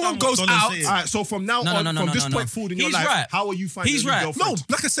understand No one what goes Donald's out. saying. All right, so from now No, on, no, no, from no, this no, point no. forward in your He's life, right. how are you finding He's a new right. girlfriend? No,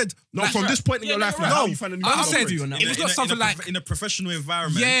 like I said, No, That's from right. this point in your Yeah, life no, now, no. how are you finding a new I girlfriend? said you on that if one. it's not something like in a professional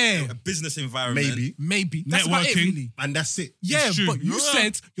environment, Yeah. a business environment, Maybe. that's about it, Networking. really. And that's it. Yeah, It's true. but you Yeah.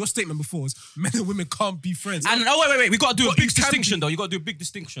 said your statement before was men and women can't be friends. And wait. We got to do a But big you can distinction, be- though. You got to do a big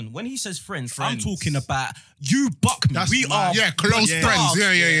distinction. When he says friends, I'm Friends. talking about you buck me. That's We mad. are Yeah, close Yeah. friends.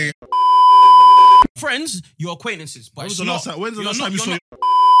 Yeah. friends. You're acquaintances. But When's it's the last not- time? When's the you're last not- time you you're saw? not-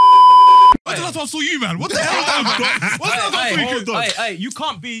 When's the last time I saw you, man? What the hell? Hey, you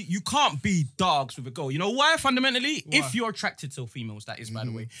can't be dogs with a girl. You know why? Fundamentally, if you're attracted to females, that is, by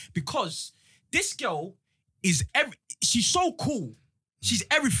the way, because this girl is she's so cool, she's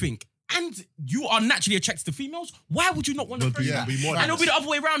everything, and you are naturally attracted to females. Why would you not want to friend that? be more And it'll be the other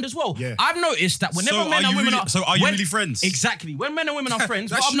way around as well. Yeah. I've noticed that whenever So men are and you women really- are so are you really friends? Exactly. When men and women are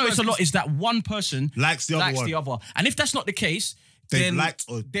friends, what That's I've noticed a true. lot is that one person Likes the other one. the other, and if that's not the case. They've Then liked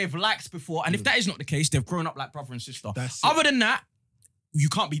or- they've liked before, and if that is not the case, they've grown up like brother and sister. That's it. Other than that, you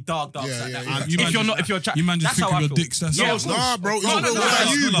can't be dogs Yeah, like yeah, that. yeah. If you're attracted, You man just that's think how of I your feel. dicks, that's Yeah, all. of course. Nah, bro. No, What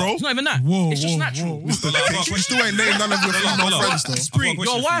about you, bro? It's not even that. Whoa, it's just whoa, natural. whoa. You still ain't named none of your female friends, though. Spree,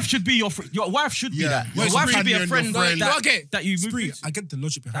 your wife should be your wife should be Yeah. that. Your Your wife should be a companion, friend your friend. No, I get that you move Spree, into. I get the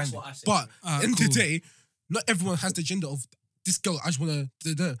logic behind That's it. what I say. But Ah, end of the cool. day, not everyone has the agenda of this girl, I just want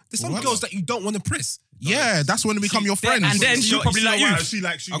to. There's some What? girls that you don't want to press. Yeah, that's when they become your friends. And then she'll probably like you.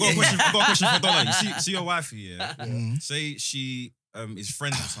 I got a question for Dollar. You see your wifey, yeah? Say she is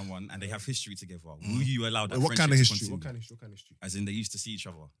friends with someone and they have history together. Will you allow that What friendship kind of to history? continue? What kind of history? As in they used to see each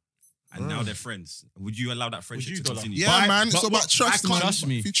other. And now they're friends. Would you allow that friendship to continue? Yeah, man. It's about trust, man. Trust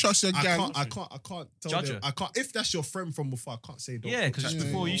me. If you trust your gang. I can't tell Judge them. her. I can't. If that's your friend from before, I can't say don't. Yeah, because it's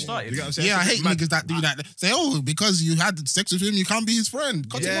before you started. You get what I'm saying? Yeah, I It's a hate bit mad. niggas that do that. Say, oh, because you had sex with him, you can't be his friend.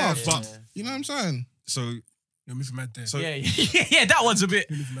 Cut him Yeah, off. but You know what I'm saying? So You're moving mad there. Yeah, that one's a bit.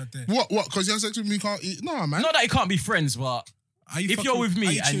 You're moving mad there. What? Because you have sex with me, you can't eat? No, man. Not that you can't be friends, but Are you If fucking- you're with me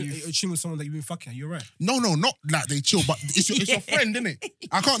are you and chilling- you- are you chilling with someone that you've been fucking, you're right. No, not like they chill, but it's your friend, isn't it?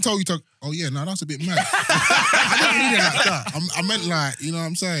 I can't tell you to. Oh yeah, no, that's a bit mad. I didn't mean it like that. I meant like, you know what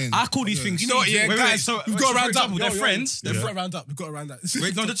I'm saying? I call these things. You know what, yeah, Wait, guys, so we've got for to round example, up. they're friends. We've got to round up. We've got to round up.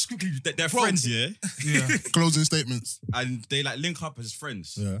 Wait, no, just quickly. They're friends, yeah? Yeah. Closing statements. And they like link up as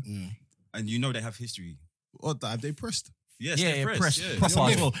friends. Yeah. And you know they have history. What? Have they pressed? Yes, Yeah, they're yeah, friends. press Yeah. proper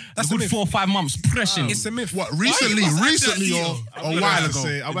as well. That's a a good myth. 4 or 5 months pressing. It's a myth. What? Recently or a while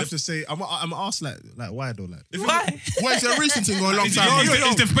ago? I'm have to say. I'm asked like why though? Like Why? Well, it's a recent thing or a long It's, time ago.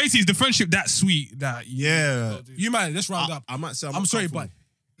 basically it's the friendship that sweet that yeah. You man, let's round up. I might say I'm sorry, but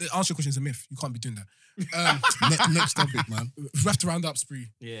the answer your question is a myth. You can't be doing that. Next topic, man. We have to round up, Spree.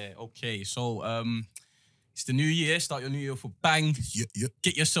 Yeah, okay. So it's the new year. Start your new year for bang. Yeah.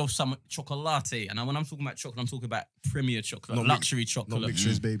 Get yourself some chocolate. And when I'm talking about chocolate, I'm talking about premier chocolate, Not luxury Not chocolate. mixed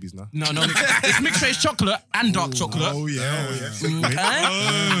race babies now. No, it's mixed race chocolate and dark chocolate. Oh yeah.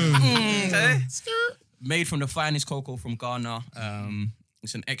 Okay. Made from the finest cocoa from Ghana.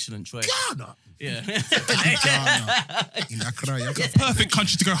 It's an excellent choice. Ghana. Yeah. In Accra, yeah. perfect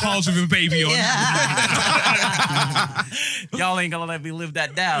country to go hard with a baby on. Y'all ain't gonna let me live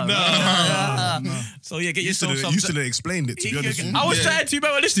that down. No. So yeah, get yourself some. You should have explained it. To be honest. I was trying to,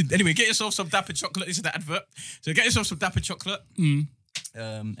 but listen. Anyway, get yourself some Dapper chocolate. This is the advert. So get yourself some Dapper chocolate. And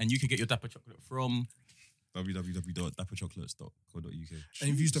you can get your Dapper chocolate from www.dapperchocolates.co.uk. And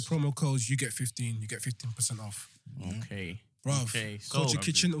if you use the promo codes, you get 15% off. Okay. Bruv, Okay, so- Culture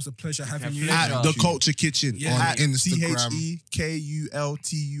Kitchen, it was a pleasure having you. pleasure. At the Culture Kitchen Yeah. on Instagram.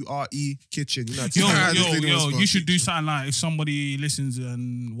 CHEKULTURE Kitchen. You know, Yo, it's- you should do something like if somebody listens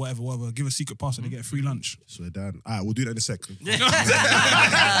and whatever, give a secret password, they get a free lunch. Swear down. All right, we'll do that in a sec.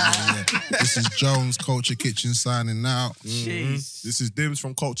 This is Jones Culture Kitchen signing out. Jeez. This is Dims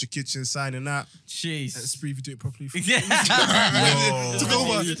from Culture Kitchen signing out. Jeez. Spree, if you do it properly. Yeah. Took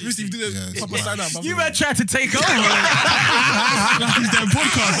over. If you do the Yes, proper man. sign up. You man tried to take over. Their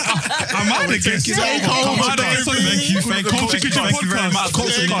podcast. I'm out against it. Thank you. Culture Kitchen Thank you very podcast. much.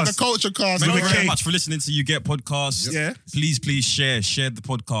 The Culture Cast. Thank you very much for listening to You Get Podcasts. Yeah. Please share the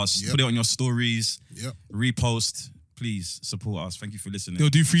podcast. Yep. Put it on your stories. Yep. Repost. Please support us. Thank you for listening. They'll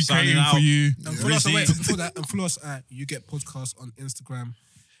do free Signing training for out. you. And follow us, Rizzy. wait, before that, and follow us at You Get Podcast on Instagram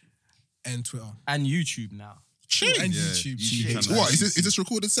and Twitter. And YouTube now. And Yeah, YouTube. YouTube channel. What? Is this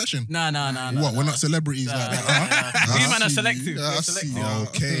recorded session? No. What? We're not celebrities like that. These man are selective. Yeah, I They're see. selective.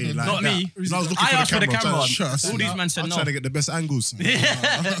 Okay, like Not that. me. I was looking I for asked for the camera. camera. Trust All me. these men said I'm no. trying to get the best angles.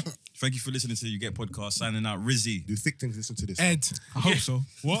 Thank you for listening to You Get Podcast. Signing out, Rizzy. Do thick things listen to this. Ed. I hope so.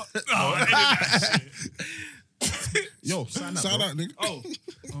 What? Yo, sign up. Shout bro. out, nigga.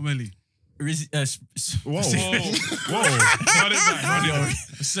 Oh, Melly. Whoa.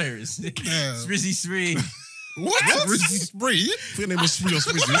 Serious. Yeah. Rizzy Spree. What? Rizzy Spree? Your name was Spree or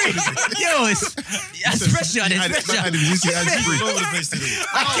Sprizzy. Yo, it's pressure. There's pressure.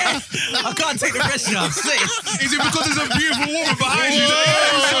 I can't take the pressure off. Say it. Is it because there's a beautiful woman behind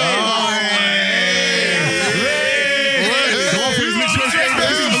you?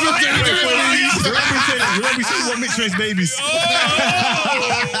 We see what mixed race babies.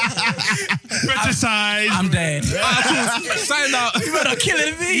 Fetishize. I'm dead. Sign out. You are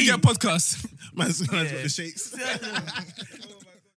killing me. You Get Podcast. Man's with the shakes.